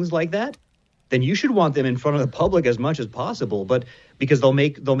say things like that, then you should want them in front of the public as much as possible. But because they'll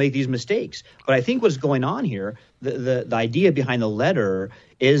make these mistakes. But I think what's going on here, the idea behind the letter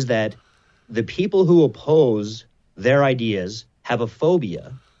is that the people who oppose their ideas have a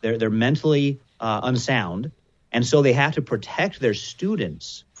phobia. They're mentally unsound, and so they have to protect their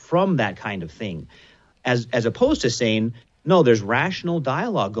students from that kind of thing, as opposed to saying, no, there's rational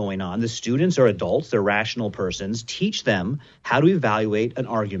dialogue going on. The students are adults, they're rational persons. Teach them how to evaluate an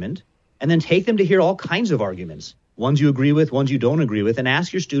argument, and then take them to hear all kinds of arguments, ones you agree with, ones you don't agree with, and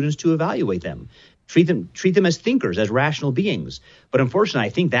ask your students to evaluate them. Treat them as thinkers, as rational beings. But unfortunately,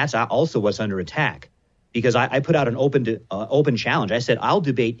 I think that's also what's under attack, because I put out an open challenge. I said, I'll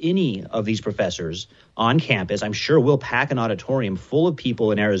debate any of these professors on campus. I'm sure we'll pack an auditorium full of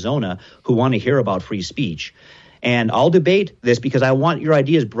people in Arizona who want to hear about free speech. And I'll debate this because I want your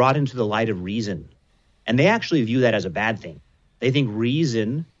ideas brought into the light of reason. And they actually view that as a bad thing. They think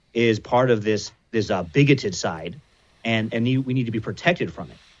reason is part of this bigoted side, and we need to be protected from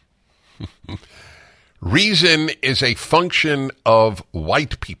it. Reason is a function of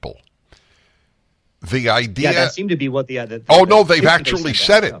white people. The idea... Yeah, that seemed to be what they've actually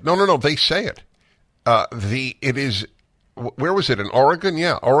said it. No, they say it. It is... Where was it? In Oregon?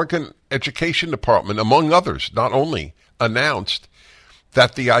 Yeah, Oregon Education Department, among others, not only announced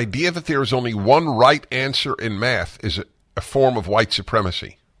that the idea that there is only one right answer in math is a form of white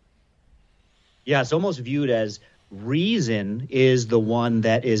supremacy. Yeah, it's almost viewed as reason is the one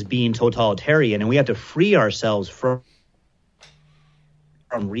that is being totalitarian, and we have to free ourselves from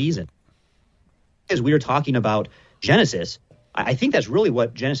reason. As we were talking about Genesis, I think that's really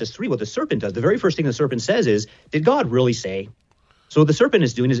what Genesis 3, what the serpent does. The very first thing the serpent says is, did God really say? So what the serpent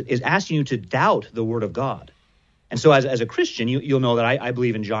is doing is asking you to doubt the word of God. And so as a Christian, you'll know that I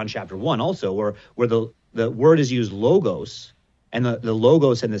believe in John chapter 1 also, where the word is used logos, and the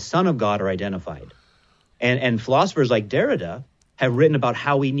logos and the Son of God are identified. And philosophers like Derrida have written about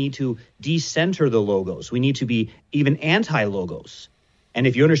how we need to decenter the logos. We need to be even anti-logos. And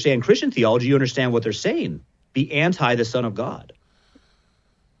if you understand Christian theology, you understand what they're saying. Be anti the Son of God.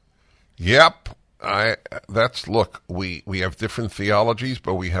 Yep. Look, we have different theologies,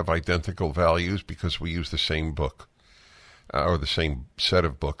 but we have identical values because we use the same book or the same set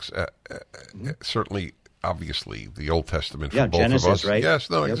of books. Certainly, obviously, the Old Testament for both Genesis, of us. Right? Yes,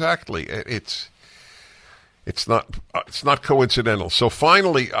 no, yep. Exactly. It's not coincidental. So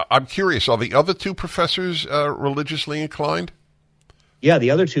finally, I'm curious, are the other 2 professors religiously inclined? Yeah,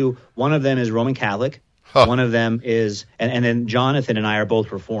 the other 2, one of them is Roman Catholic. Huh. One of them is, and then Jonathan and I are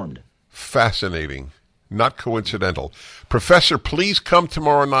both Reformed. Fascinating. Not coincidental. Professor, please come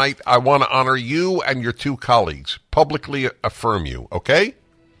tomorrow night. I want to honor you and your 2 colleagues. Publicly affirm you, okay?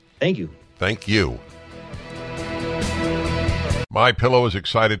 Thank you. Thank you. MyPillow is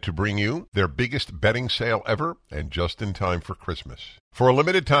excited to bring you their biggest bedding sale ever, and just in time for Christmas. For a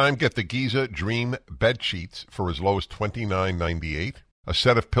limited time, get the Giza Dream bed sheets for as low as $29.98, a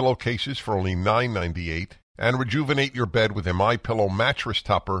set of pillowcases for only $9.98, and rejuvenate your bed with a MyPillow mattress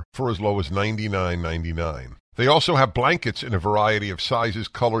topper for as low as $99.99. They also have blankets in a variety of sizes,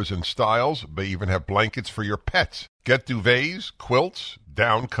 colors, and styles. They even have blankets for your pets. Get duvets, quilts,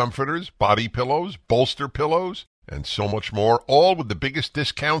 down comforters, body pillows, bolster pillows, and so much more, all with the biggest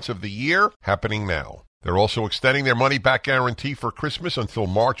discounts of the year happening now. They're also extending their money-back guarantee for Christmas until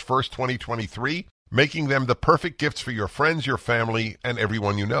March 1st, 2023, making them the perfect gifts for your friends, your family, and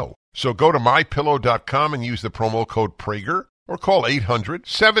everyone you know. So go to MyPillow.com and use the promo code Prager, or call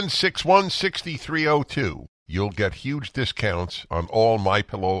 800-761-6302. You'll get huge discounts on all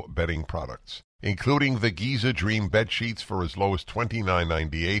MyPillow bedding products, including the Giza Dream bed sheets for as low as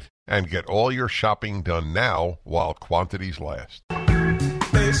 $29.98, and get all your shopping done now while quantities last. Hi,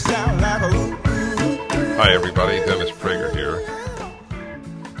 everybody. Dennis Prager here.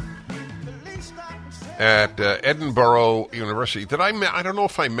 At Edinburgh University. I don't know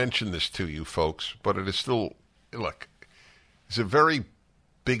if I mentioned this to you folks, but it is still, look, it's a very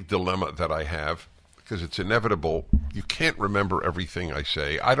big dilemma that I have, because it's inevitable. You can't remember everything I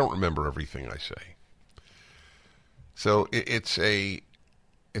say. I don't remember everything I say. So it's a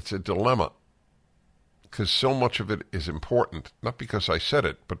dilemma, because so much of it is important, not because I said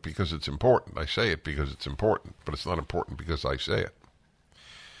it, but because it's important. I say it because it's important, but it's not important because I say it.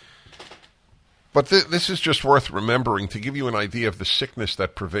 But this is just worth remembering to give you an idea of the sickness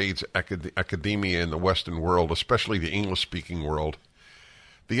that pervades academia in the Western world, especially the English-speaking world.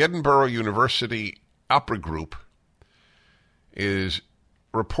 The Edinburgh University Opera Group is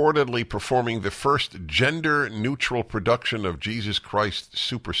reportedly performing the first gender-neutral production of Jesus Christ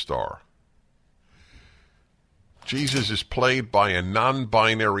Superstar. Jesus is played by a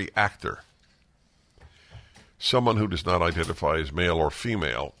non-binary actor, someone who does not identify as male or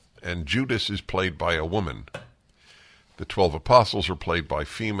female, and Judas is played by a woman. The 12 apostles are played by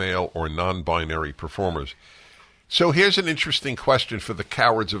female or non-binary performers. So here's an interesting question for the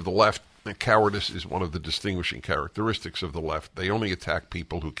cowards of the left. And cowardice is one of the distinguishing characteristics of the left. They only attack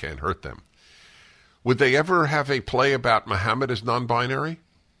people who can't hurt them. Would they ever have a play about Muhammad as non-binary?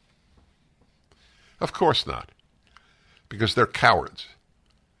 Of course not, because they're cowards.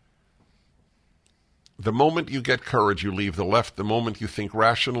 The moment you get courage, you leave the left. The moment you think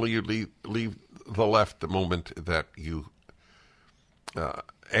rationally, you leave the left. The moment that you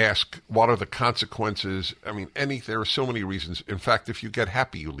ask, what are the consequences? I mean, there are so many reasons. In fact, if you get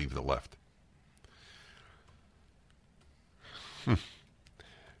happy, you leave the left.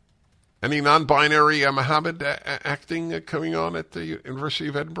 Any non-binary Muhammad acting coming on at the University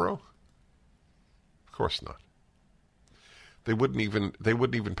of Edinburgh? Of course not. They wouldn't even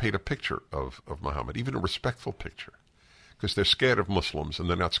paint a picture of Muhammad, even a respectful picture, because they're scared of Muslims and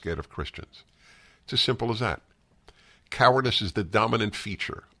they're not scared of Christians. It's as simple as that. Cowardice is the dominant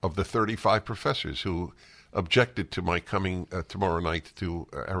feature of the 35 professors who objected to my coming tomorrow night to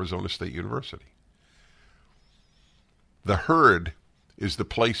Arizona State University. The herd is the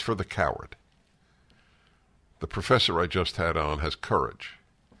place for the coward. The professor I just had on has courage.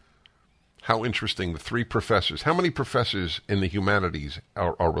 How interesting, the 3 professors. How many professors in the humanities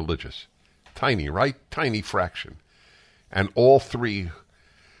are religious? Tiny, right? Tiny fraction. And all three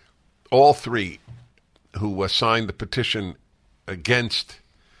who signed the petition against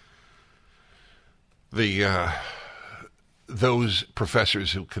those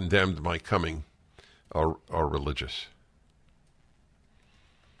professors who condemned my coming are religious.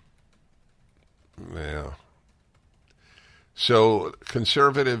 Yeah. So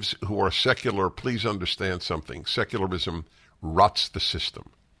conservatives who are secular, please understand something. Secularism rots the system.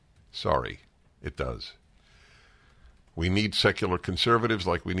 Sorry, it does. We need secular conservatives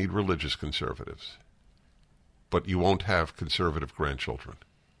like we need religious conservatives. But you won't have conservative grandchildren.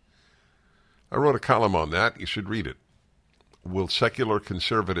 I wrote a column on that. You should read it. Will secular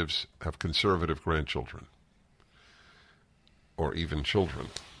conservatives have conservative grandchildren? Or even children?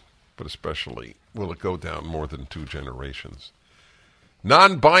 But especially, will it go down more than 2 generations?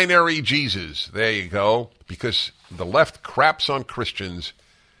 Non-binary Jesus. There you go. Because the left craps on Christians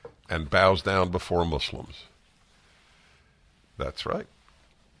and bows down before Muslims. That's right.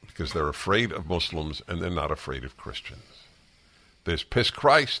 Because they're afraid of Muslims and they're not afraid of Christians. There's Piss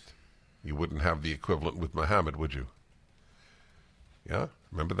Christ. You wouldn't have the equivalent with Muhammad, would you? Yeah?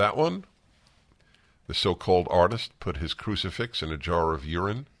 Remember that one? The so-called artist put his crucifix in a jar of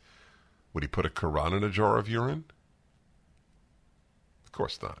urine. Would he put a Quran in a jar of urine? Of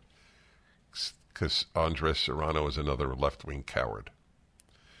course not. because Andres Serrano is another left-wing coward.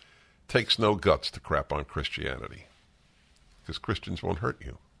 Takes no guts to crap on Christianity, because Christians won't hurt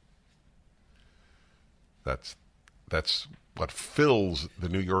you. That's what fills the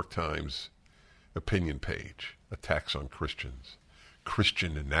New York Times opinion page, attacks on Christians,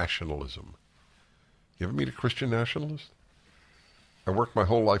 Christian nationalism. You ever meet a Christian nationalist? I worked my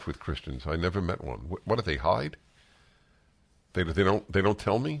whole life with Christians. I never met one. What do they hide? They don't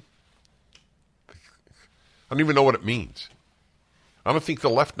tell me? I don't even know what it means. I don't think the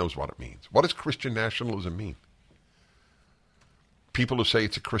left knows what it means. What does Christian nationalism mean? People who say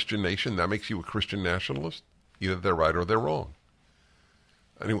it's a Christian nation, that makes you a Christian nationalist? Either they're right or they're wrong.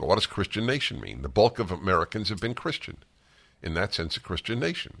 Anyway, what does Christian nation mean? The bulk of Americans have been Christian. In that sense, a Christian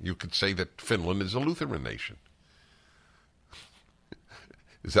nation. You could say that Finland is a Lutheran nation.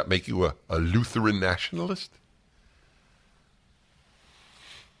 Does that make you a Lutheran nationalist?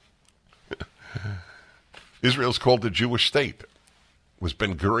 Israel's called the Jewish state. Was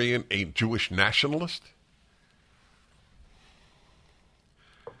Ben-Gurion a Jewish nationalist?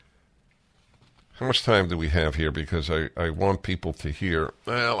 How much time do we have here? Because I want people to hear.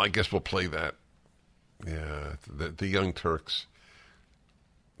 Well, I guess we'll play that. Yeah, the Young Turks.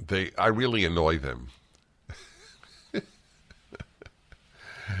 I really annoy them.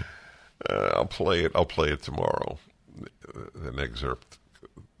 I'll play it. I'll play it tomorrow. An excerpt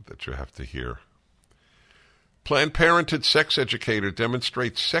that you have to hear. Planned Parenthood sex educator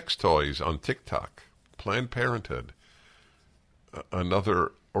demonstrates sex toys on TikTok. Planned Parenthood,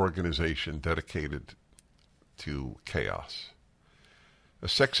 another organization dedicated to chaos. A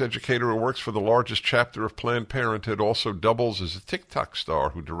sex educator who works for the largest chapter of Planned Parenthood also doubles as a TikTok star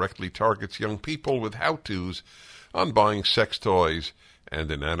who directly targets young people with how-tos on buying sex toys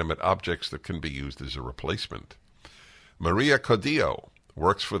and inanimate objects that can be used as a replacement. Maria Codillo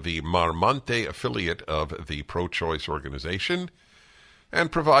works for the Marmante affiliate of the pro-choice organization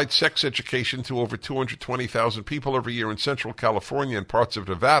and provides sex education to over 220,000 people every year in Central California and parts of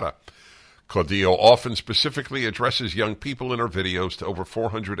Nevada. Codillo often specifically addresses young people in her videos to over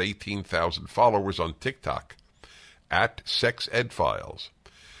 418,000 followers on TikTok, at SexEdFiles.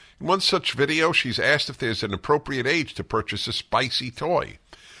 In one such video, she's asked if there's an appropriate age to purchase a spicy toy.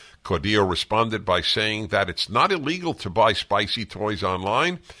 Codillo responded by saying that it's not illegal to buy spicy toys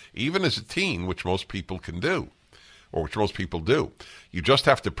online, even as a teen, which most people can do, or which most people do. You just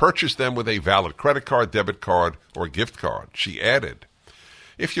have to purchase them with a valid credit card, debit card, or gift card. She added,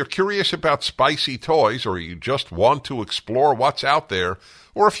 if you're curious about spicy toys, or you just want to explore what's out there,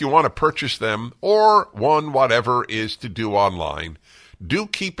 or if you want to purchase them, or whatever is to do online, do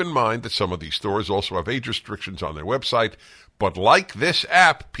keep in mind that some of these stores also have age restrictions on their website, but like this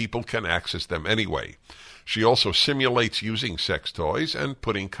app, people can access them anyway. She also simulates using sex toys and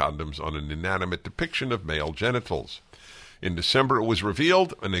putting condoms on an inanimate depiction of male genitals. In December, it was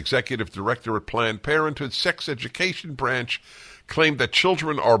revealed an executive director at Planned Parenthood's sex education branch claimed that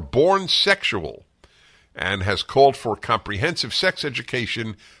children are born sexual and has called for comprehensive sex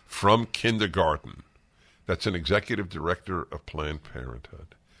education from kindergarten. That's an executive director of Planned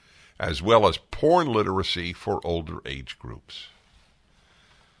Parenthood, as well as porn literacy for older age groups.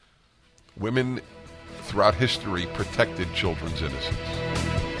 Women throughout history protected children's innocence.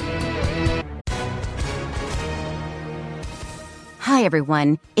 Hi,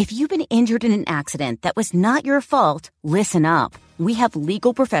 everyone. If you've been injured in an accident that was not your fault, listen up. We have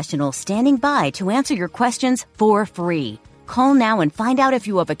legal professionals standing by to answer your questions for free. Call now and find out if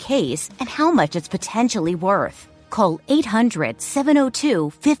you have a case and how much it's potentially worth. Call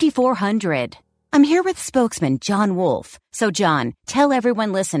 800-702-5400. I'm here with spokesman John Wolf. So, John, tell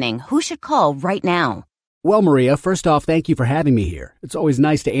everyone listening who should call right now. Well, Maria, first off, thank you for having me here. It's always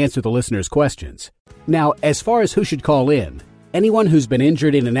nice to answer the listeners' questions. Now, as far as who should call in, anyone who's been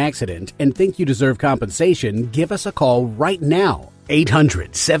injured in an accident and think you deserve compensation, give us a call right now.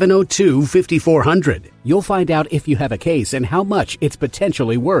 800-702-5400. You'll find out if you have a case and how much it's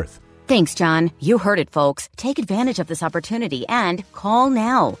potentially worth. Thanks, John. You heard it, folks. Take advantage of this opportunity and call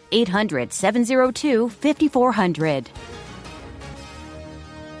now. 800-702-5400.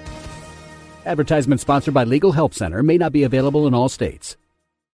 Advertisement sponsored by Legal Help Center. May not be available in all states.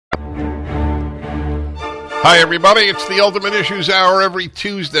 Hi, everybody. It's the Ultimate Issues Hour every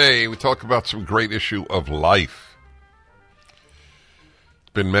Tuesday. We talk about some great issue of life.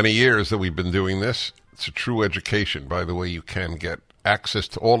 It's been many years that we've been doing this. It's a true education. By the way, you can get access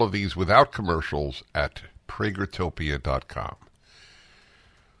to all of these without commercials at pragertopia.com.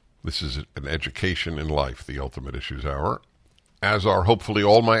 This is an education in life, the Ultimate Issues Hour, as are hopefully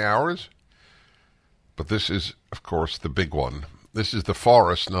all my hours. But this is, of course, the big one. This is the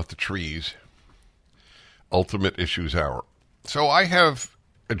forest, not the trees. Ultimate Issues Hour. So I have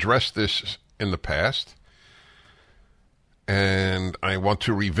addressed this in the past, and I want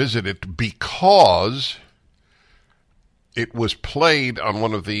to revisit it because it was played on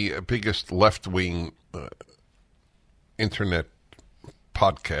one of the biggest left-wing internet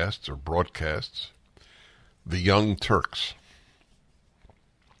podcasts or broadcasts, The Young Turks.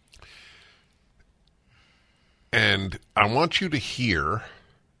 And I want you to hear,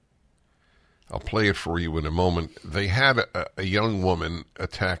 I'll play it for you in a moment. They had a young woman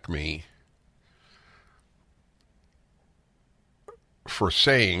attack me for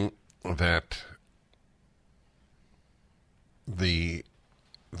saying that the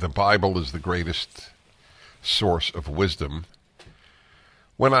Bible is the greatest source of wisdom,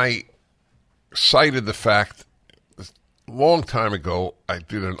 when I cited the fact a long time ago I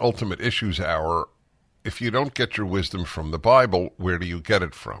did an Ultimate Issues Hour. If you don't get your wisdom from the Bible, where do you get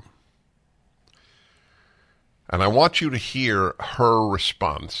it from? And I want you to hear her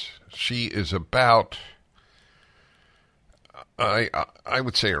response. She is about, I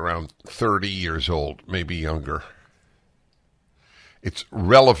would say around 30 years old, maybe younger. It's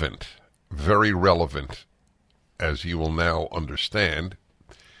relevant, very relevant, as you will now understand,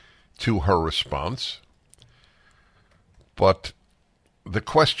 to her response. But the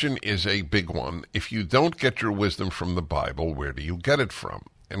question is a big one. If you don't get your wisdom from the Bible, where do you get it from?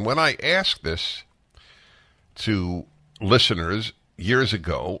 And when I asked this to listeners years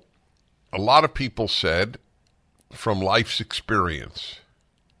ago, a lot of people said, from life's experience.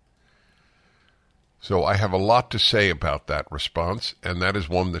 So I have a lot to say about that response, and that is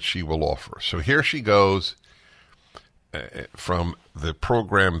one that she will offer. So here she goes from the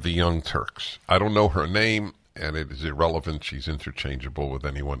program The Young Turks. I don't know her name, and it is irrelevant. She's interchangeable with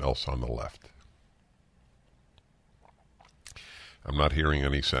anyone else on the left. I'm not hearing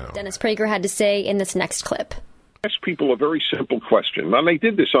any sound. Dennis Prager had to say in this next clip. Ask people a very simple question. And I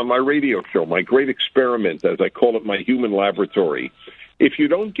did this on my radio show, my great experiment, as I call it, my human laboratory. If you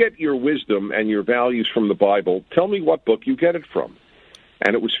don't get your wisdom and your values from the Bible, tell me what book you get it from.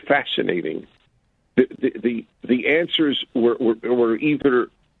 And it was fascinating. The answers were either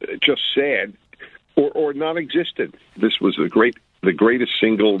just sad or non-existent. This was the greatest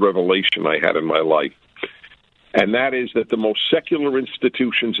single revelation I had in my life. And that is that the most secular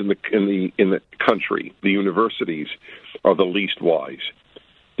institutions in the country, the universities, are the least wise.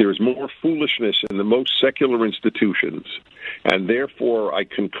 There is more foolishness in the most secular institutions, and therefore I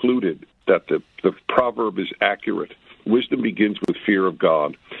concluded that the proverb is accurate. Wisdom begins with fear of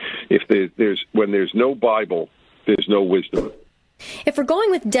God. When there's no Bible, there's no wisdom. If we're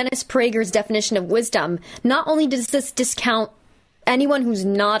going with Dennis Prager's definition of wisdom, not only does this discount anyone who's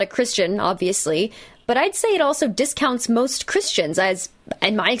not a Christian, obviously, but I'd say it also discounts most Christians. As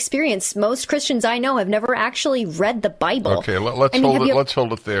in my experience, most Christians I know have never actually read the Bible. Okay, let's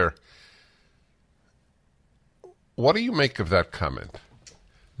hold it there. What do you make of that comment?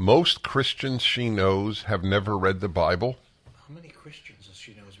 Most Christians she knows have never read the Bible? How many Christians does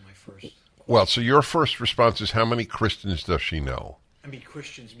she know is my first? Well, so your first response is, how many Christians does she know? I mean,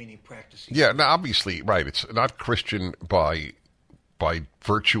 Christians meaning practicing. Yeah, now obviously, right. It's not Christian by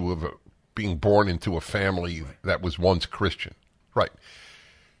virtue of being born into a family that was once Christian. Right.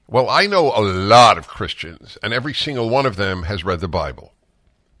 Well, I know a lot of Christians, and every single one of them has read the Bible.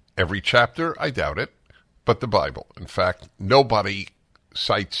 Every chapter, I doubt it, but the Bible. In fact, nobody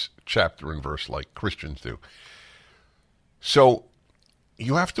cites chapter and verse like Christians do. So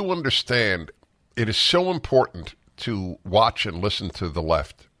you have to understand, it is so important to watch and listen to the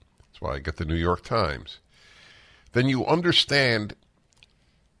left. That's why I get the New York Times. Then you understand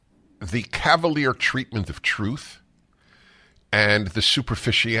the cavalier treatment of truth and the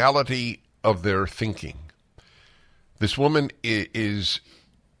superficiality of their thinking. This woman is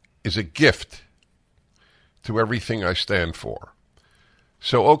a gift to everything I stand for.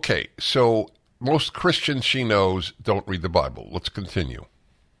 So most Christians she knows don't read the Bible. Let's continue.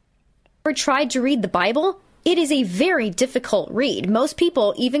 Ever tried to read the Bible? It is a very difficult read. Most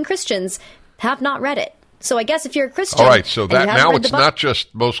people, even Christians, have not read it. So I guess if you're a Christian... All right, so that now it's not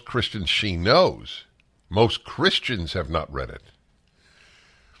just most Christians she knows. Most Christians have not read it.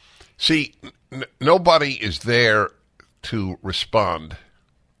 See, nobody is there to respond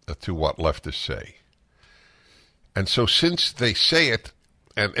to what leftists say. And so since they say it,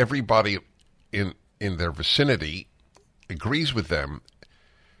 and everybody in their vicinity agrees with them,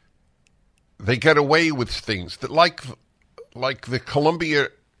 they get away with things that, like the Columbia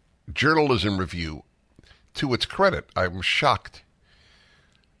Journalism Review. To its credit, I'm shocked.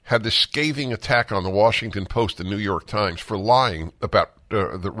 had this scathing attack on the Washington Post and New York Times for lying about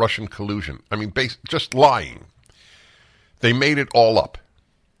the Russian collusion. I mean, just lying. They made it all up.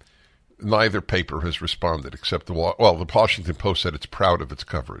 Neither paper has responded except the Washington Post said it's proud of its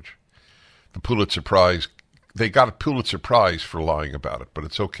coverage. The Pulitzer Prize, they got a Pulitzer Prize for lying about it, but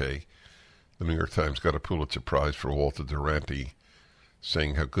it's okay. The New York Times got a Pulitzer Prize for Walter Duranty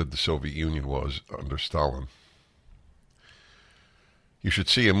saying how good the Soviet Union was under Stalin. You should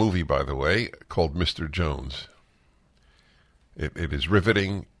see a movie, by the way, called Mr. Jones. It is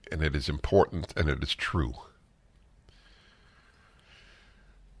riveting, and it is important, and it is true.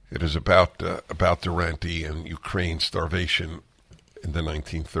 It is about Duranty and Ukraine starvation in the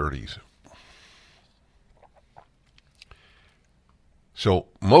 1930s. So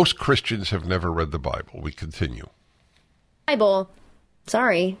most Christians have never read the Bible. We continue. Bible,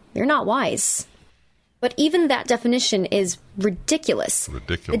 sorry, you're not wise. But even that definition is ridiculous.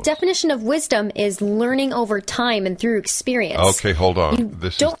 Ridiculous. The definition of wisdom is learning over time and through experience. Okay, hold on.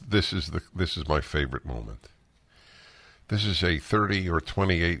 This is my favorite moment. This is a 30 or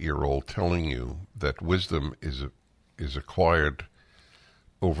 28-year-old telling you that wisdom is acquired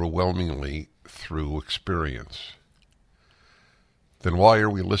overwhelmingly through experience. Then why are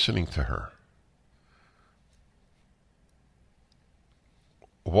we listening to her?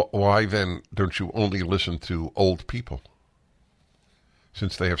 Why then don't you only listen to old people,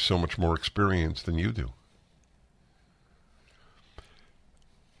 since they have so much more experience than you do?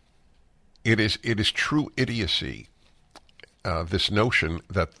 It is true idiocy, this notion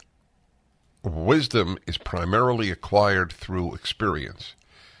that wisdom is primarily acquired through experience.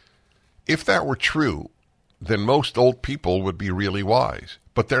 If that were true, then most old people would be really wise,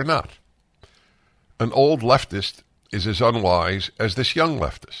 but they're not. An old leftist is as unwise as this young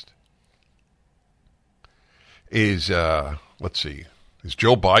leftist. Is Joe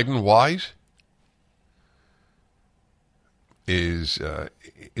Biden wise? Is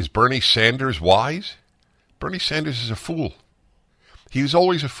Bernie Sanders wise? Bernie Sanders is a fool. He was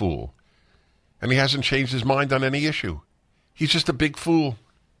always a fool. And he hasn't changed his mind on any issue. He's just a big fool.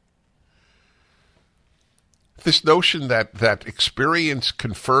 This notion that experience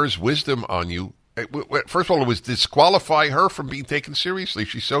confers wisdom on you, first of all, it was disqualify her from being taken seriously.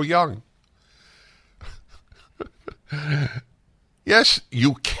 She's so young. Yes,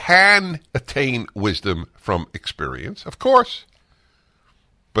 you can attain wisdom from experience, of course.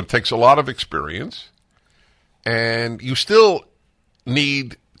 But it takes a lot of experience. And you still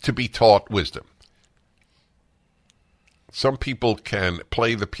need to be taught wisdom. Some people can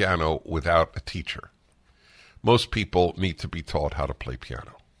play the piano without a teacher. Most people need to be taught how to play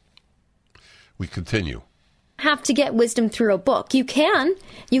piano. We continue. Have to get wisdom through a book. You can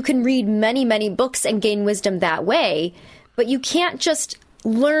read many, many books and gain wisdom that way, but you can't just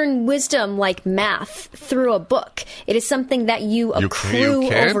learn wisdom like math through a book. It is something that you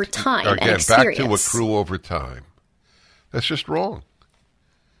accrue over time and experience. Back to accrue over time. That's just wrong.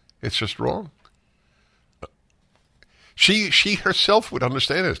 It's just wrong. She herself would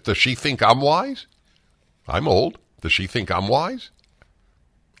understand this. Does she think I'm wise? I'm old. Does she think I'm wise?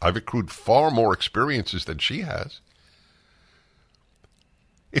 I've accrued far more experiences than she has.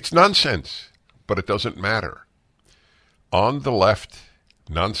 It's nonsense, but it doesn't matter. On the left,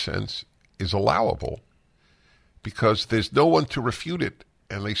 nonsense is allowable because there's no one to refute it,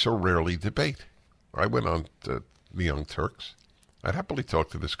 and they so rarely debate. I went on to the Young Turks. I'd happily talk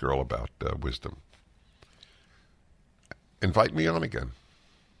to this girl about wisdom. Invite me on again.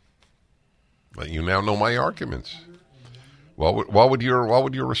 You now know my arguments. What would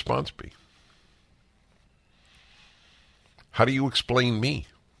your response be? How do you explain me,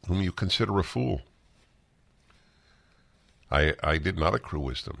 whom you consider a fool? I did not accrue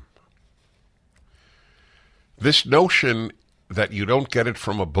wisdom. This notion that you don't get it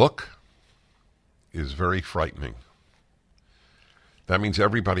from a book is very frightening. That means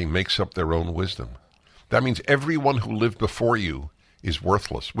everybody makes up their own wisdom. That means everyone who lived before you is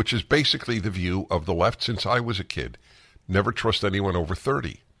worthless, which is basically the view of the left since I was a kid. Never trust anyone over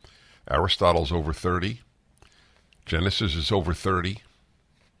 30. Aristotle's over 30. Genesis is over 30.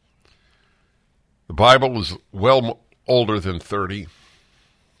 The Bible is well older than 30.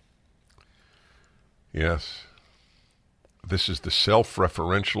 Yes. This is the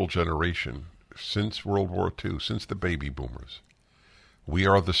self-referential generation since World War II, since the baby boomers. We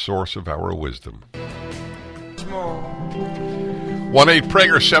are the source of our wisdom.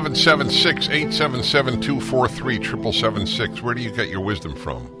 1-8-PRAGER 776-877-243-7776. Where do you get your wisdom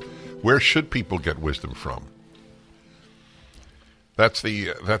from? Where should people get wisdom from? It's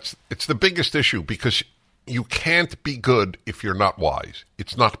the biggest issue because You can't be good if you're not wise.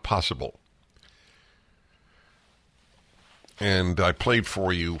 It's not possible. And I played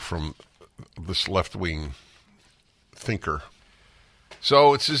for you from this left-wing thinker.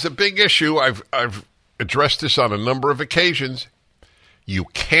 So this is a big issue. I've addressed this on a number of occasions. You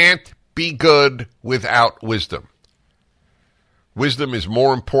can't be good without wisdom. Wisdom is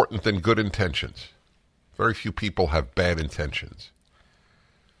more important than good intentions. Very few people have bad intentions.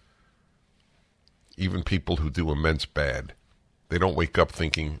 Even people who do immense bad. They don't wake up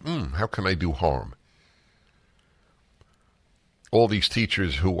thinking, how can I do harm? All these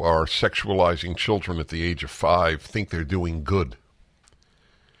teachers who are sexualizing children at the age of 5 think they're doing good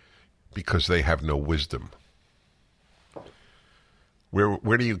because they have no wisdom.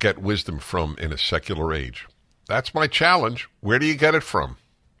 Where do you get wisdom from in a secular age? That's my challenge. Where do you get it from?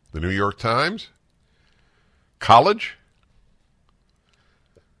 The New York Times? College?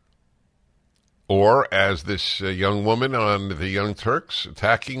 Or, as this young woman on the Young Turks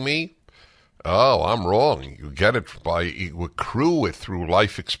attacking me, oh, I'm wrong. You get it you accrue it through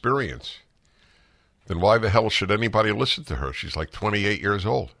life experience. Then why the hell should anybody listen to her? She's like 28 years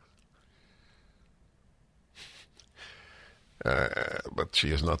old. But she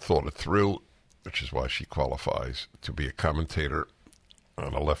has not thought it through, which is why she qualifies to be a commentator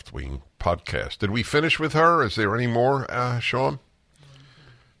on a left-wing podcast. Did we finish with her? Is there any more, Sean?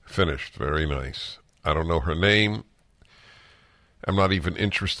 Finished. Very nice. I don't know her name. I'm not even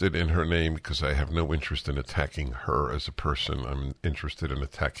interested in her name because I have no interest in attacking her as a person. I'm interested in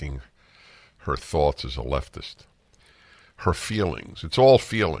attacking her thoughts as a leftist. Her feelings. It's all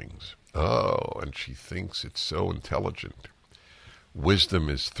feelings. Oh, and she thinks it's so intelligent. Wisdom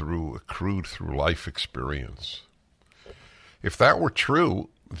is accrued through life experience. If that were true,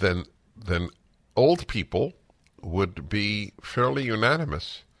 then old people would be fairly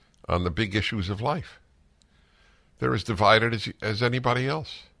unanimous on the big issues of life. They're as divided as anybody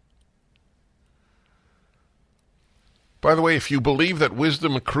else. By the way, if you believe that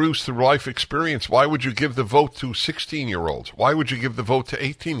wisdom accrues through life experience, why would you give the vote to 16-year-olds? Why would you give the vote to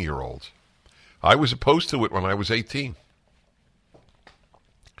 18-year-olds? I was opposed to it when I was 18.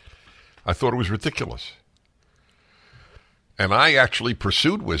 I thought it was ridiculous. And I actually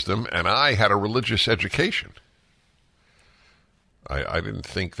pursued wisdom, and I had a religious education. I didn't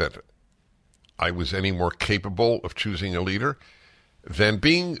think that I was any more capable of choosing a leader than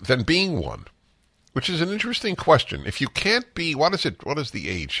being one, which is an interesting question. If you can't be, what is the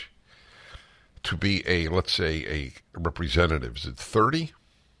age to be let's say, a representative? Is it 30?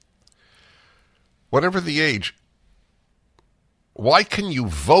 Whatever the age, why can you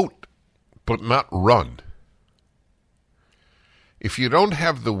vote but not run? If you don't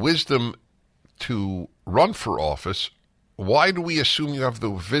have the wisdom to run for office, why do we assume you have the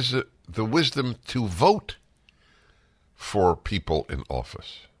wisdom to vote for people in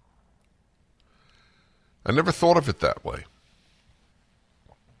office? I never thought of it that way.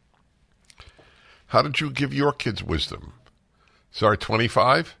 How did you give your kids wisdom? Sorry,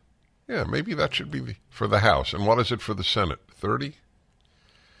 25? Yeah, maybe that should be for the House. And what is it for the Senate? 30?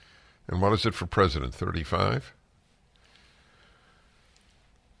 And what is it for President? 35?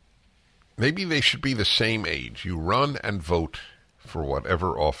 Maybe they should be the same age. You run and vote for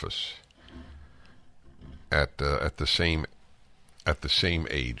whatever office at the same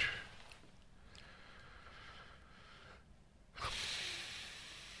age.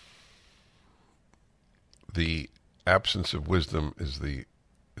 The absence of wisdom is the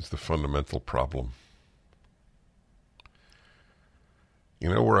fundamental problem. You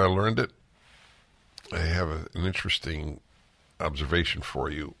know where I learned it? I have an interesting observation for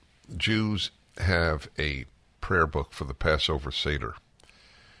you. Jews have a prayer book for the Passover Seder.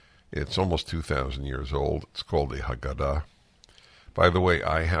 It's almost 2,000 years old. It's called the Haggadah. By the way,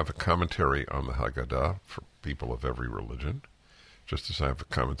 I have a commentary on the Haggadah for people of every religion, just as I have a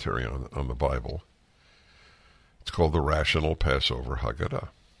commentary on the Bible. It's called the Rational Passover Haggadah,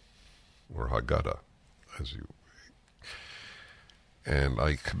 or Haggadah, and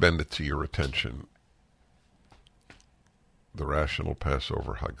I commend it to your attention. The Rational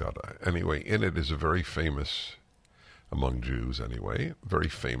Passover Haggadah. Anyway, in it is a very famous, among Jews anyway, very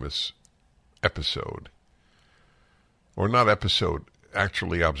famous episode. Or not episode,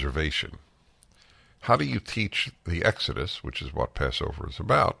 actually observation. How do you teach the Exodus, which is what Passover is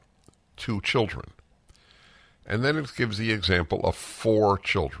about, to children? And then it gives the example of 4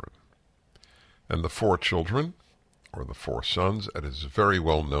 children. And the 4 children, or the 4 sons, it is very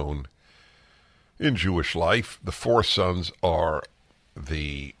well known in Jewish life. The 4 sons are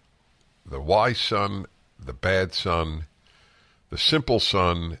the wise son, the bad son, the simple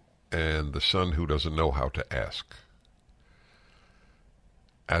son, and the son who doesn't know how to ask.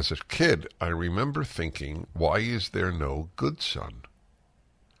 As a kid, I remember thinking, why is there no good son?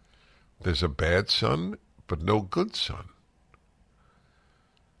 There's a bad son, but no good son.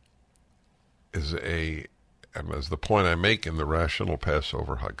 As the point I make in the Rational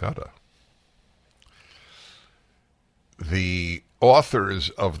Passover Haggadah. The authors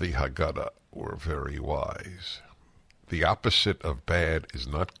of the Haggadah were very wise. The opposite of bad is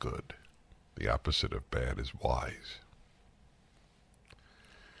not good. The opposite of bad is wise.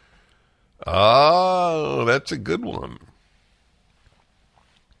 Oh, that's a good one.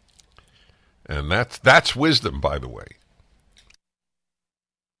 And that's wisdom, by the way.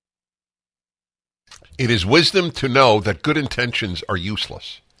 It is wisdom to know that good intentions are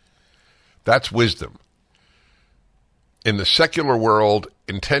useless. That's wisdom. In the secular world,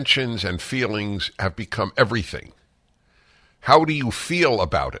 intentions and feelings have become everything. How do you feel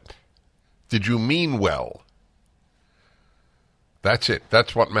about it? Did you mean well? That's it.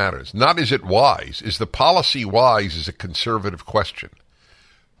 That's what matters. Not is it wise. Is the policy wise is a conservative question.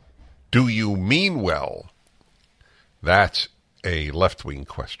 Do you mean well? That's a left-wing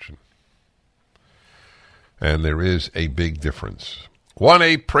question. And there is a big difference.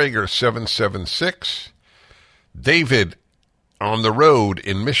 1-8-Prager-776. David on the road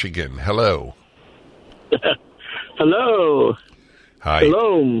in Michigan. Hello. Hello. Hi.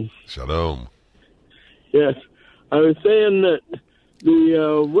 Shalom. Shalom. Yes. I was saying that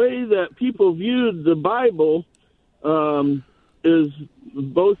the way that people viewed the Bible is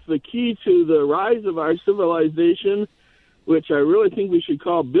both the key to the rise of our civilization, which I really think we should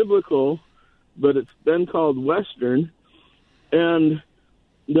call biblical, but it's been called Western, and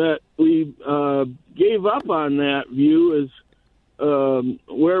that we gave up on that view is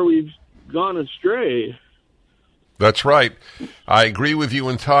where we've gone astray. That's right. I agree with you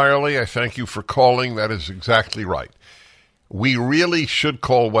entirely. I thank you for calling. That is exactly right. We really should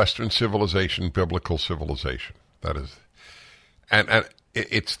call Western civilization biblical civilization. That is, and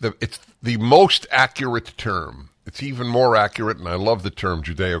it's the most accurate term. It's even more accurate, and I love the term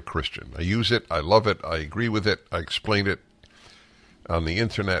Judeo-Christian. I use it. I love it. I agree with it. I explain it on the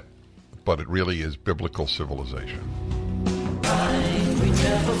internet, but it really is biblical civilization.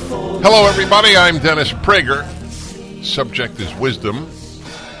 Hello, everybody. I'm Dennis Prager. Subject is wisdom.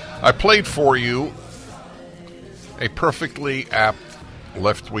 I played for you a perfectly apt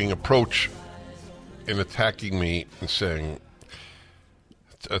left-wing approach in attacking me and saying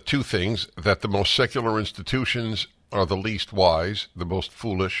two things: that the most secular institutions are the least wise, the most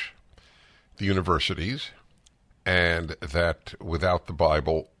foolish, the universities, and that without the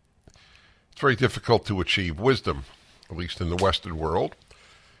Bible, it's very difficult to achieve wisdom, at least in the Western world.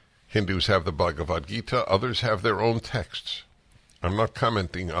 Hindus have the Bhagavad Gita, others have their own texts. I'm not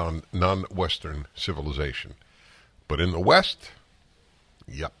commenting on non-Western civilization. But in the West,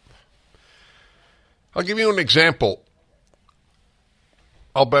 yep. I'll give you an example.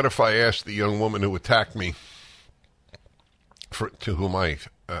 I'll bet if I asked the young woman who attacked me, to whom I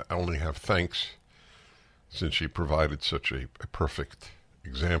only have thanks, since she provided such a perfect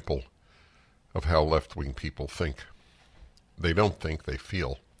example of how left-wing people think. They don't think, they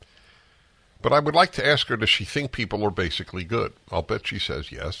feel. But I would like to ask her, does she think people are basically good? I'll bet she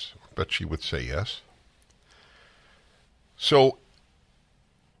says yes. I bet she would say yes. So,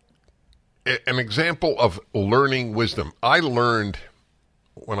 an example of learning wisdom. I learned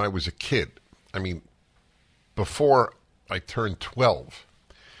when I was a kid. I mean, before I turned 12,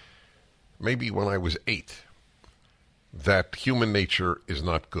 maybe when I was 8, that human nature is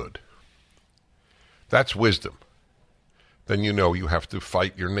not good. That's wisdom. Then you know you have to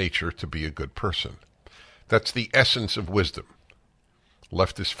fight your nature to be a good person. That's the essence of wisdom.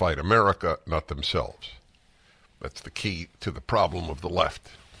 Leftists fight America, not themselves. That's the key to the problem of the left.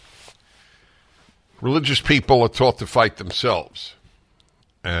 Religious people are taught to fight themselves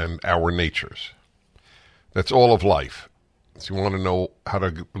and our natures. That's all of life. So you want to know how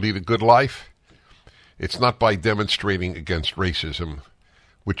to lead a good life? It's not by demonstrating against racism,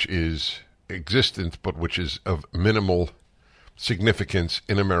 which is existent, but which is of minimal significance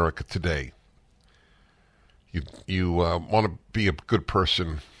in America today. You want to be a good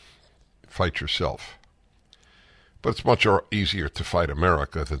person, fight yourself. But it's much easier to fight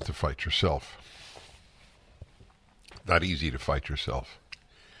America than to fight yourself. Not easy to fight yourself.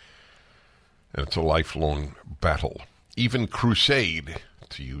 And it's a lifelong battle. Even crusade,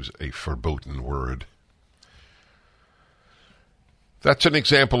 to use a verboten word. That's an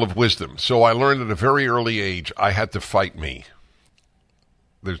example of wisdom. So I learned at a very early age I had to fight me.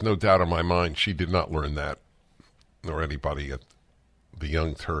 There's no doubt in my mind she did not learn that, nor anybody at the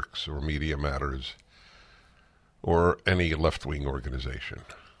Young Turks or Media Matters or any left-wing organization.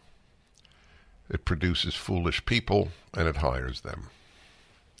 It produces foolish people, and it hires them.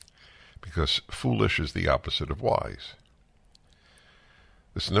 Because foolish is the opposite of wise.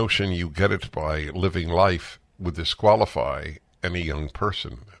 This notion you get it by living life would disqualify any young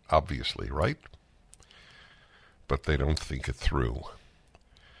person, obviously, right? But they don't think it through.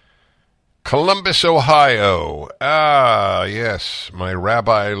 Columbus, Ohio. Ah, yes, my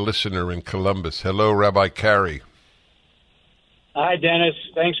rabbi listener in Columbus. Hello, Rabbi Carey. Hi, Dennis.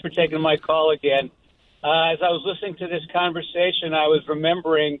 Thanks for taking my call again. As I was listening to this conversation, I was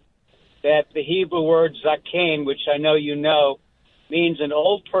remembering that the Hebrew word zaken, which I know you know, means an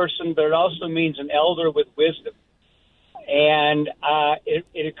old person, but it also means an elder with wisdom. And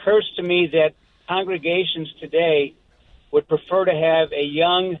it occurs to me that congregations today would prefer to have a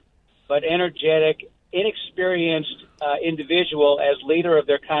young but energetic, inexperienced individual as leader of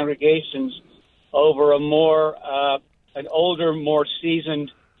their congregations over an older, more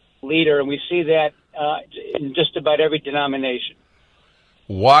seasoned leader. And we see that in just about every denomination.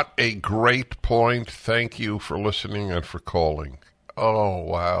 What a great point. Thank you for listening and for calling. Oh,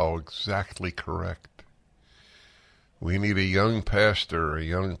 wow, exactly correct. We need a young pastor, a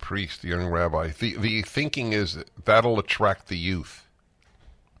young priest, a young rabbi. The thinking is that'll attract the youth.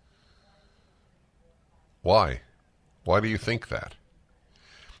 Why? Why do you think that?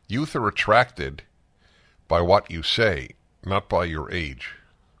 Youth are attracted by what you say, not by your age.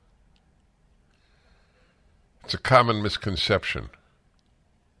 It's a common misconception.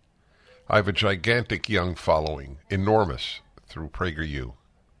 I have a gigantic young following, enormous, through PragerU.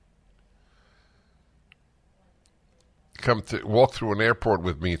 Come to walk through an airport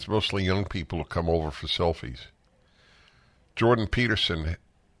with me, it's mostly young people who come over for selfies. Jordan Peterson,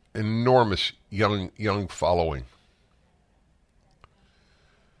 enormous young following.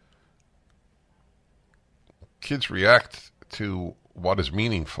 Kids react to what is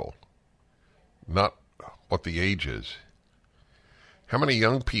meaningful, not what the age is. How many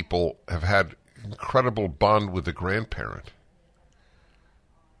young people have had incredible bond with a grandparent?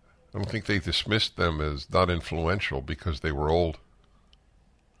 I don't think they dismissed them as not influential because they were old.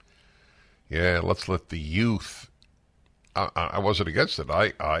 Yeah, let's let the youth. I wasn't against it.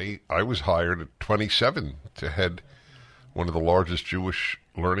 I was hired at 27 to head one of the largest Jewish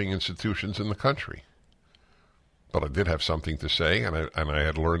learning institutions in the country. But I did have something to say, and I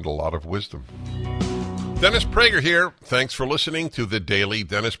had learned a lot of wisdom. Dennis Prager here. Thanks for listening to the Daily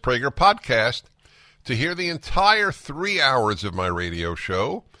Dennis Prager Podcast. To hear the entire 3 hours of my radio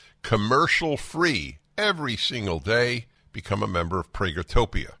show, commercial-free, every single day, become a member of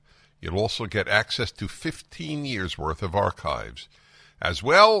Pragertopia. You'll also get access to 15 years' worth of archives, as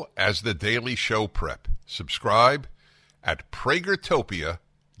well as the daily show prep. Subscribe at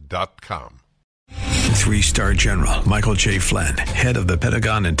Pragertopia.com. 3-star General Michael J. Flynn, head of the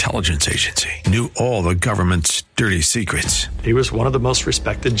Pentagon Intelligence Agency, knew all the government's dirty secrets. He was one of the most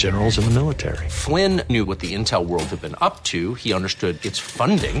respected generals in the military. Flynn knew what the intel world had been up to. He understood its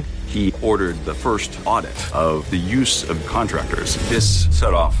funding. He ordered the first audit of the use of contractors. This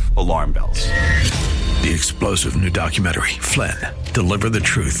set off alarm bells. The explosive new documentary, Flynn, Deliver the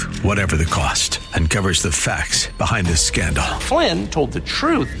Truth, Whatever the Cost, uncovers the facts behind this scandal. Flynn told the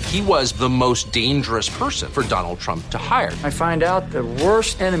truth. He was the most dangerous person for Donald Trump to hire. I find out the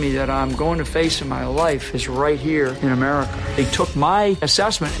worst enemy that I'm going to face in my life is right here in America. They took my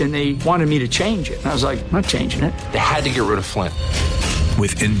assessment and they wanted me to change it. And I was like, I'm not changing it. They had to get rid of Flynn.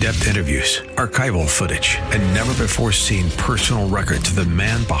 With in-depth interviews, archival footage, and never-before-seen personal records of the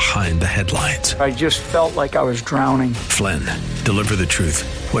man behind the headlines. I just felt like I was drowning. Flynn, Deliver the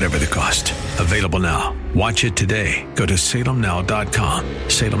Truth, Whatever the Cost. Available now. Watch it today. Go to salemnow.com.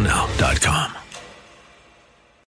 salemnow.com.